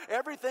glamour,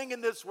 everything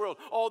in this world,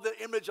 all the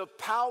image of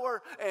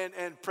power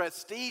and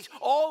prestige,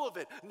 all of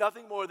it,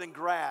 nothing more than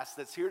grass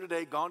that's here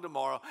today, gone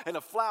tomorrow, and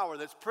a flower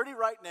that's pretty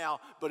right now,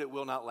 but it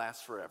will not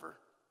last forever.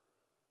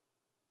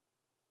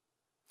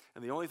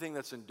 And the only thing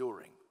that's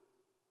enduring,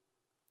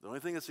 the only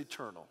thing that's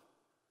eternal,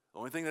 the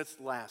only thing that's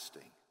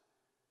lasting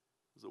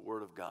is the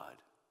Word of God.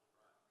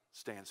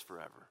 Stands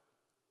forever.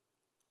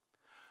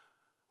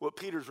 What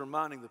Peter's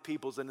reminding the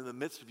people is that in the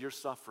midst of your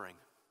suffering,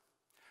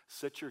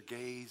 set your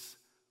gaze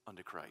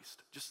unto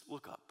Christ. Just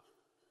look up.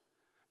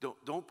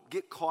 Don't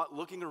get caught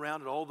looking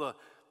around at all the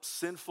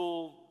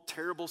sinful,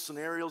 terrible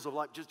scenarios of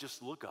life.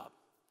 Just look up.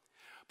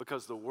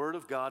 Because the Word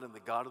of God and the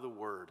God of the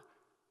Word,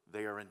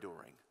 they are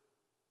enduring.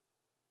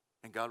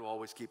 And God will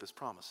always keep His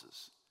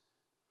promises.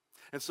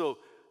 And so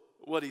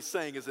what he's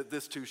saying is that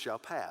this too shall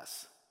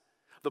pass.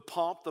 The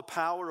pomp, the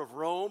power of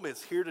Rome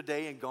is here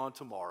today and gone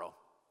tomorrow.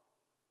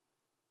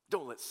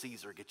 Don't let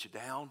Caesar get you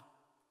down.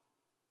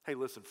 Hey,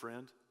 listen,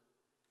 friend.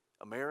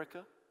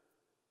 America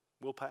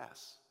will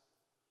pass.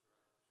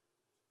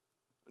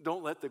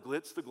 Don't let the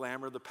glitz, the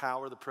glamour, the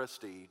power, the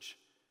prestige,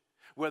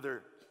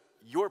 whether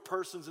your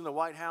person's in the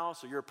White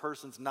House or your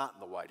person's not in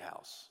the White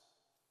House,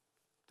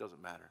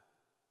 doesn't matter.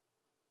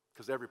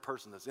 Because every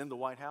person that's in the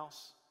White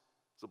House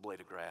is a blade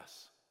of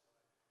grass.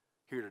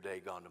 Here today,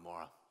 gone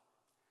tomorrow.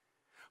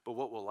 But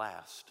what will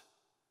last?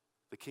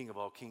 The King of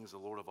all kings, the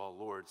Lord of all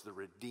lords, the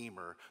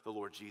Redeemer, the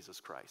Lord Jesus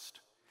Christ.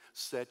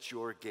 Set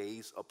your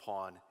gaze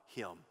upon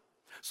Him.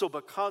 So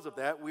because of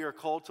that, we are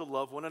called to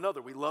love one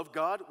another. We love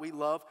God, we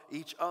love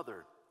each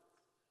other.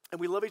 And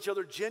we love each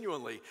other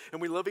genuinely,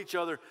 and we love each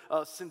other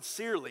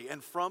sincerely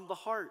and from the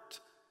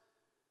heart.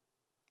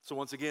 So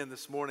once again,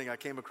 this morning I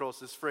came across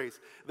this phrase,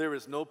 there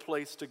is no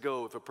place to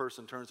go if a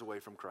person turns away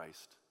from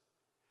Christ.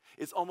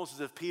 It's almost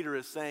as if Peter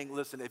is saying,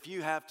 listen, if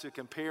you have to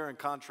compare and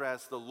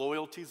contrast the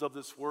loyalties of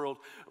this world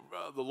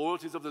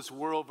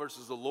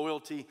versus the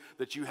loyalty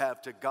that you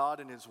have to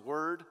God and His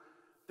Word,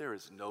 there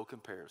is no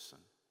comparison.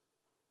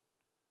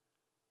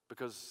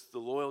 Because the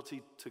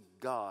loyalty to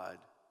God,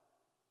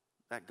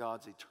 that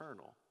God's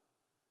eternal.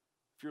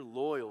 If you're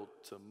loyal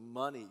to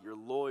money, you're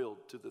loyal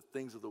to the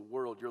things of the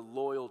world, you're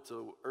loyal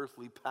to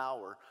earthly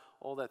power,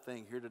 all that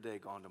thing here today,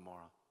 gone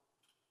tomorrow.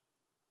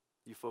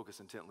 You focus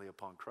intently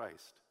upon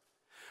Christ.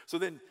 So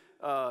then,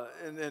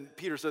 and then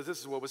Peter says, this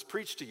is what was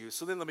preached to you.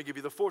 So then let me give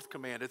you the fourth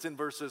command. It's in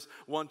verses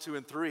 1, 2,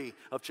 and 3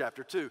 of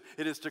chapter 2.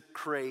 It is to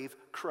crave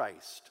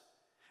Christ.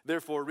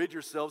 Therefore, rid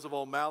yourselves of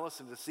all malice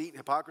and deceit and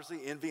hypocrisy,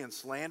 envy and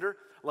slander.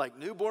 Like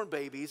newborn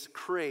babies,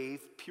 crave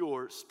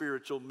pure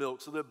spiritual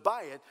milk, so that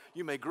by it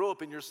you may grow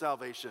up in your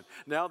salvation,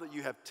 now that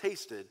you have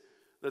tasted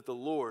that the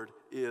Lord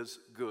is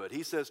good.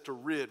 He says to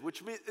rid,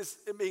 which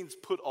means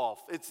put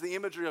off. It's the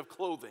imagery of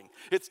clothing.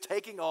 It's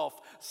taking off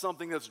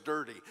something that's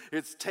dirty.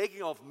 It's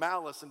taking off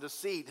malice and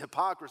deceit,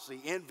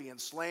 hypocrisy, envy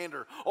and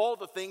slander, all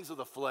the things of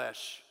the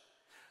flesh.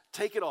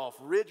 Take it off.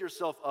 Rid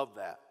yourself of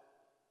that.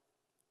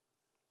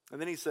 And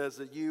then he says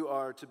that you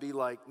are to be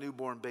like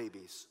newborn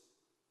babies.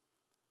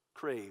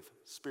 Crave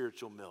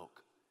spiritual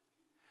milk.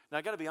 Now,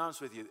 I got to be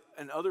honest with you.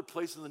 In other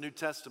places in the New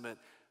Testament,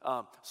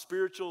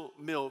 spiritual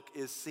milk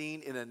is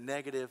seen in a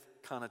negative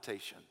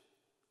connotation.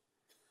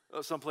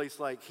 Someplace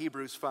like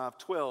Hebrews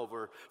 5:12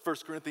 or 1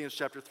 Corinthians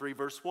chapter 3,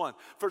 verse 1.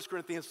 1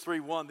 Corinthians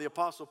 3:1, the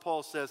Apostle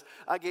Paul says,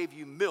 I gave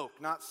you milk,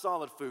 not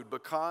solid food,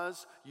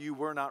 because you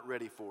were not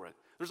ready for it.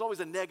 There's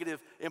always a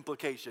negative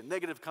implication,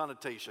 negative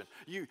connotation.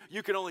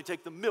 You could only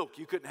take the milk.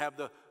 You couldn't have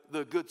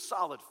the good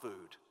solid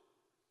food.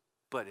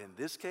 But in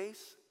this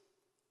case,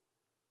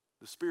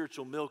 the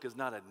spiritual milk is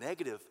not a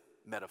negative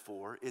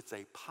metaphor. It's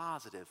a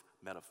positive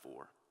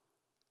metaphor.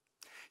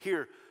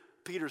 Here,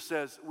 Peter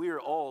says, we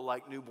are all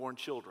like newborn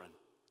children.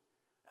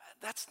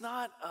 That's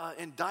not an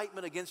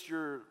indictment against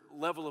your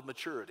level of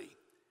maturity.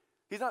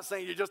 He's not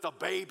saying you're just a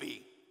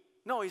baby.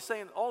 No, he's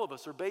saying all of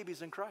us are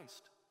babies in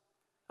Christ.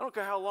 I don't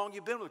care how long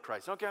you've been with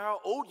Christ. I don't care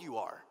how old you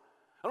are.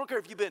 I don't care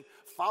if you've been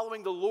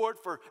following the Lord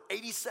for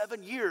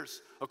 87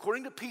 years.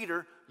 According to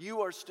Peter,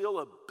 you are still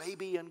a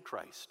baby in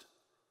Christ.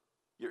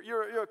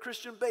 You're a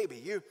Christian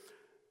baby.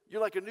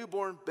 You're like a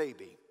newborn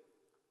baby.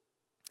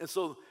 And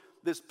so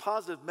this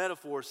positive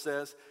metaphor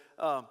says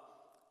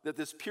that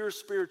this pure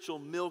spiritual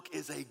milk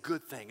is a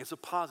good thing. It's a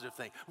positive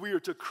thing. We are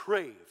to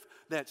crave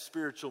that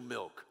spiritual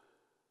milk.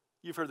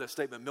 You've heard that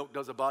statement, milk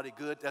does a body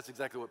good. That's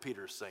exactly what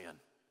Peter is saying.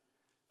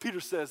 Peter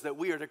says that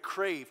we are to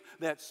crave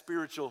that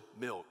spiritual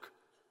milk.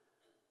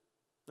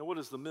 Now, what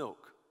is the milk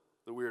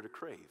that we are to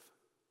crave?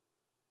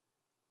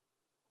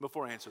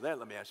 Before I answer that,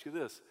 let me ask you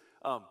this.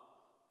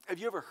 Have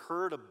you ever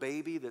heard a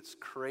baby that's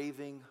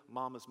craving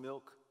mama's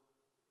milk?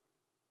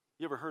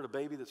 You ever heard a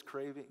baby that's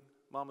craving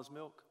mama's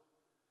milk?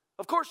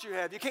 Of course you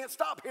have. You can't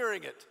stop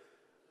hearing it.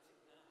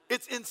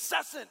 It's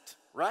incessant,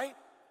 right?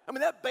 I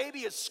mean, that baby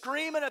is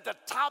screaming at the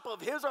top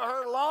of his or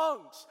her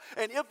lungs.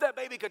 And if that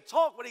baby could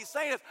talk, what he's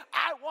saying is,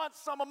 I want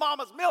some of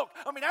mama's milk.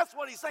 I mean, that's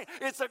what he's saying.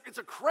 It's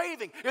a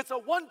craving. It's a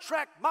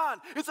one-track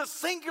mind. It's a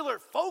singular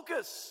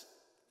focus.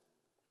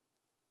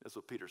 That's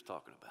what Peter's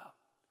talking about.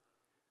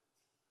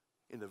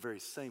 In the very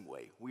same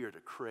way, we are to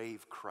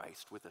crave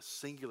Christ with a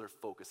singular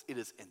focus. It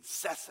is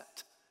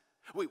incessant.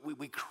 We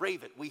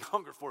crave it. We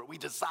hunger for it. We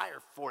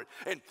desire for it.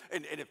 And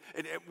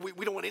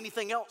we don't want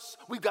anything else.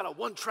 We've got a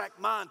one-track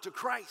mind to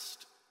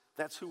Christ.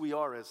 That's who we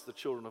are as the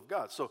children of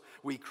God. So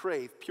we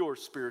crave pure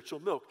spiritual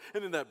milk.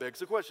 And then that begs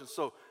the question,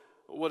 so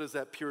what is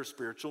that pure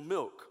spiritual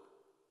milk?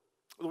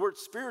 The word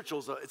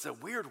spiritual, it's a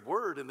weird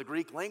word in the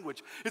Greek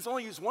language. It's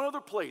only used one other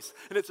place,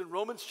 and it's in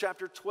Romans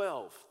chapter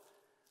 12,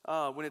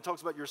 when it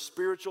talks about your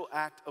spiritual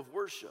act of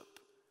worship.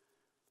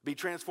 Be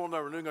transformed by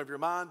renewing of your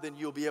mind, then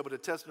you'll be able to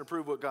test and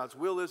approve what God's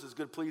will is, his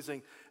good,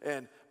 pleasing,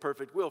 and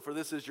perfect will. For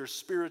this is your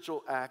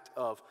spiritual act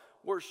of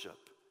worship.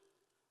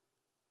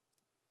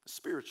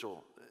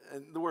 Spiritual.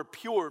 And the word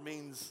pure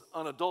means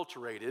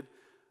unadulterated,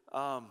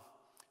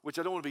 which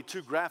I don't want to be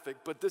too graphic,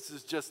 but this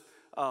is just,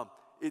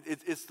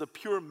 it's the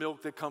pure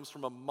milk that comes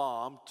from a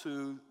mom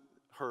to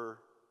her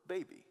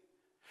baby.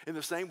 In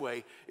the same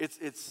way,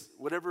 it's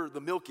whatever the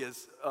milk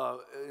is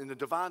in the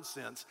divine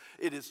sense,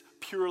 it is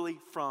purely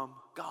from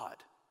God.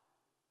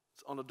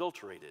 It's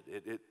unadulterated.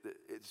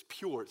 It's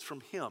pure. It's from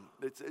him.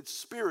 It's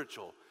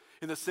spiritual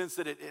in the sense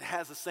that it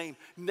has the same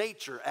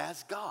nature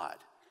as God.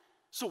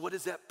 So what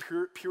is that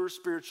pure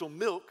spiritual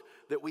milk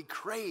that we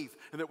crave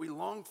and that we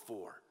long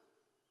for?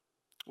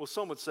 Well,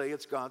 some would say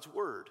it's God's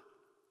word.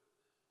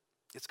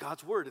 It's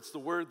God's word. It's the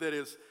word that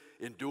is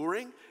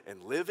enduring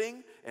and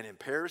living and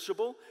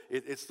imperishable.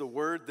 It's the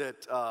word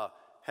that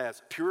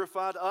has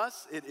purified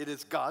us. It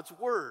is God's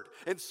word.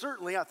 And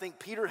certainly I think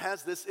Peter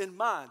has this in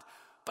mind.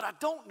 But I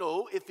don't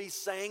know if he's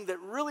saying that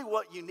really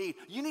what you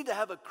need to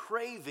have a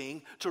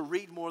craving to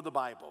read more of the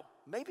Bible.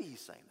 Maybe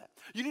he's saying that.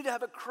 You need to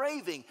have a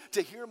craving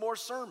to hear more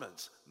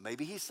sermons.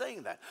 Maybe he's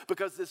saying that.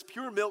 Because this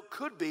pure milk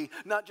could be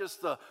not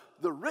just the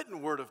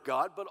written word of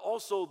God, but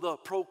also the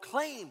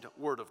proclaimed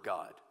word of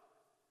God.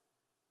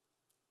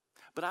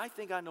 But I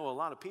think I know a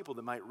lot of people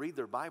that might read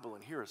their Bible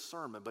and hear a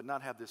sermon, but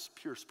not have this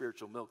pure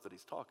spiritual milk that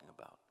he's talking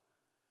about.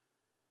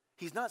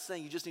 He's not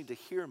saying you just need to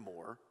hear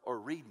more or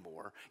read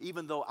more,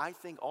 even though I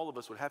think all of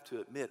us would have to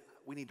admit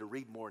we need to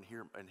read more and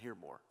hear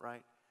more,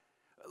 right?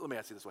 Let me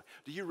ask you this way.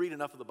 Do you read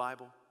enough of the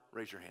Bible?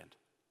 Raise your hand.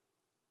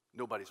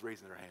 Nobody's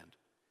raising their hand.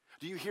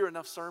 Do you hear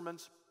enough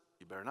sermons?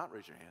 You better not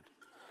raise your hand.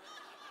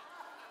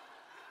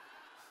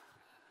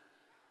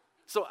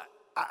 So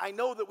I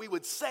know that we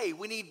would say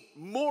we need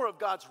more of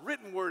God's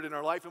written word in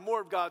our life and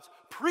more of God's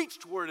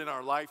preached word in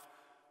our life,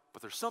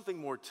 but there's something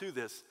more to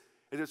this.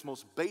 In its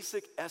most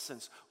basic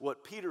essence,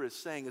 what Peter is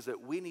saying is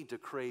that we need to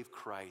crave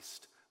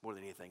Christ more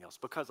than anything else,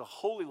 because a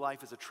holy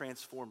life is a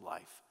transformed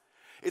life.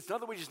 It's not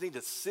that we just need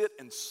to sit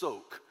and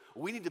soak.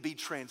 We need to be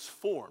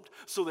transformed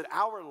so that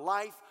our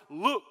life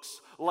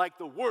looks like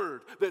the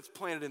word that's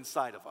planted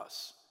inside of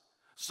us.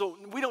 So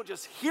we don't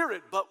just hear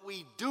it, but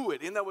we do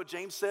it. Isn't that what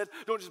James said?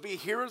 Don't just be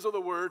hearers of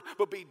the word,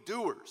 but be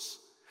doers.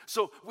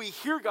 So we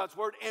hear God's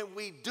word and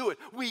we do it.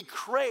 We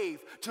crave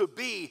to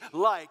be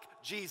like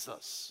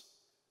Jesus.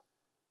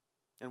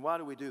 And why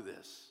do we do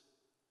this?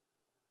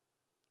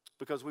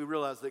 Because we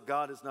realize that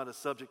God is not a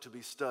subject to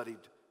be studied.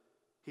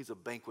 He's a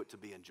banquet to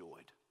be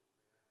enjoyed.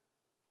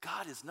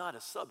 God is not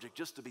a subject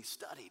just to be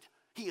studied.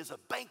 He is a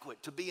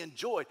banquet to be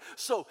enjoyed.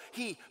 So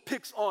he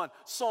picks on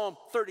Psalm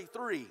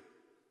 33.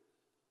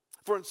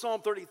 For in Psalm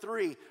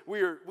 33,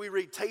 we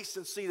read, taste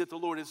and see that the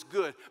Lord is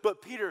good.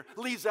 But Peter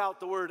leaves out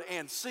the word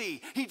and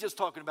see. He's just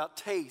talking about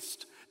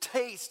taste.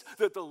 Taste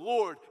that the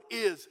Lord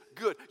is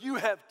good. You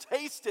have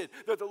tasted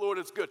that the Lord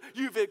is good.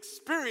 You've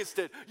experienced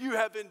it. You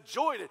have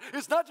enjoyed it.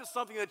 It's not just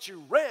something that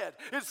you read.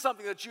 It's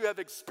something that you have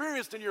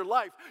experienced in your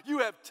life. You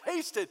have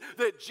tasted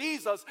that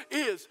Jesus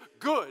is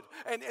good.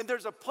 And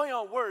there's a play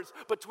on words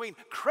between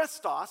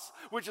Christos,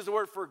 which is the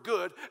word for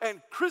good,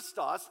 and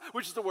Christos,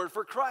 which is the word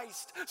for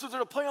Christ. So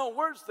there's a play on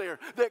words there,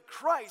 that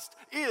Christ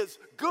is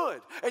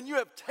good. And you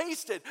have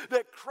tasted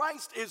that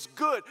Christ is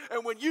good.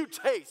 And when you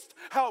taste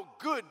how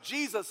good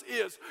Jesus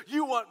is,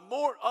 you want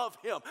more of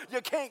him.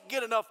 You can't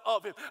get enough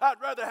of him.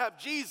 I'd rather have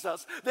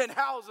Jesus than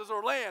houses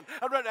or land.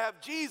 I'd rather have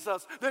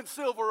Jesus than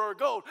silver or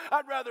gold.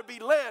 I'd rather be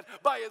led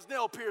by his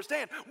nail-pierced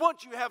hand.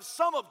 Once you have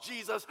some of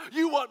Jesus,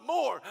 you want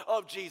more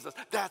of Jesus.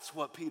 That's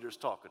what Peter's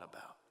talking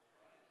about.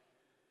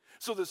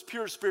 So this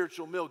pure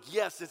spiritual milk,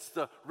 yes, it's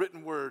the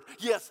written word.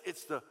 Yes,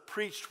 it's the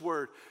preached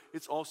word.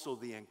 It's also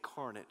the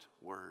incarnate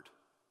word.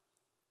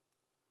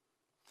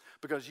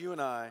 Because you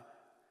and I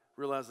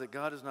realize that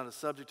God is not a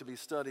subject to be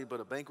studied, but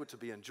a banquet to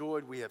be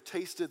enjoyed. We have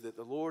tasted that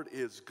the Lord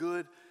is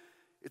good.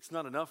 It's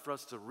not enough for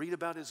us to read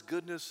about his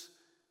goodness.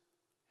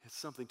 It's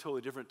something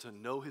totally different to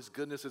know his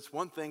goodness. It's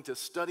one thing to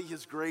study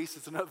his grace.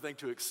 It's another thing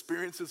to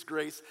experience his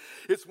grace.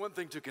 It's one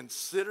thing to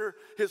consider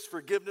his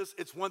forgiveness.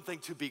 It's one thing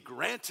to be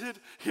granted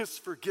his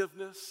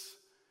forgiveness.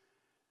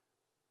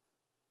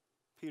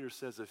 Peter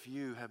says, if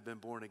you have been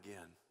born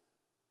again,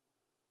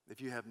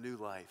 if you have new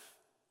life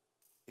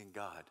in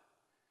God,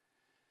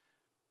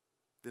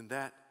 then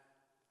that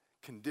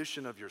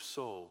condition of your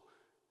soul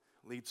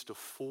leads to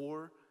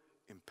 4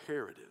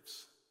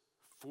 imperatives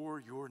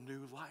for your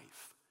new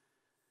life.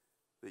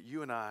 That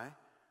you and I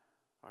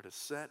are to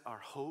set our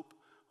hope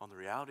on the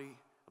reality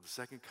of the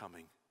second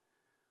coming.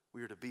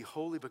 We are to be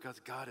holy because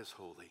God is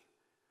holy.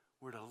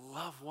 We're to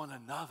love one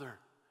another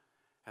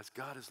as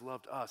God has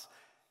loved us.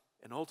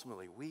 And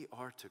ultimately, we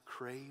are to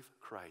crave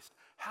Christ.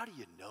 How do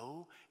you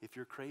know if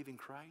you're craving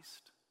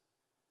Christ?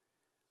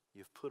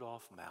 You've put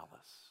off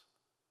malice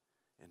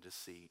and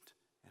deceit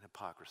and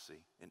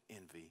hypocrisy and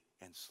envy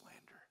and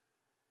slander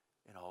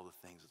and all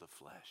the things of the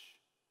flesh.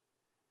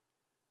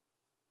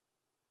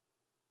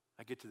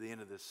 I get to the end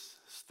of this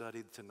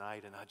study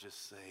tonight and I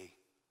just say,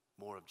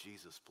 more of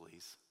Jesus,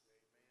 please.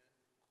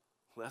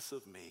 Amen. Less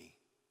of me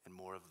and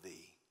more of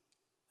thee.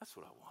 That's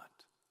what I want.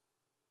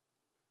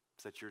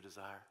 Is that your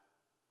desire?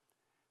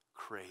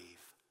 Crave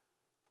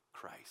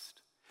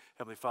Christ.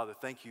 Heavenly Father,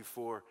 thank you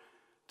for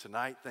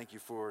tonight. Thank you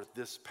for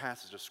this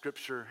passage of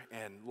Scripture.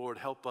 And Lord,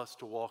 help us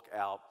to walk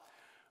out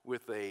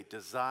with a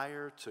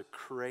desire to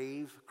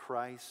crave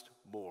Christ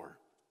more.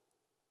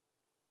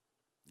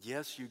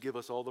 Yes, you give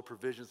us all the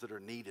provisions that are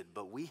needed,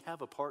 but we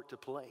have a part to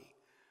play.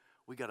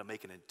 We got to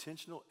make an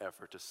intentional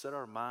effort to set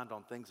our mind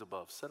on things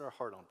above, set our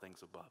heart on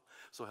things above.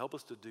 So help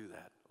us to do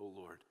that, oh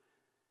Lord.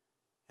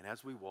 And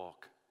as we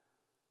walk,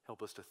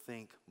 help us to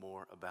think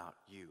more about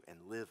you and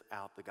live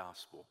out the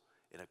gospel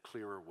in a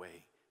clearer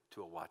way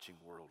to a watching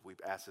world. We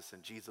ask this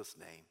in Jesus'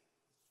 name.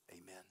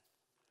 Amen.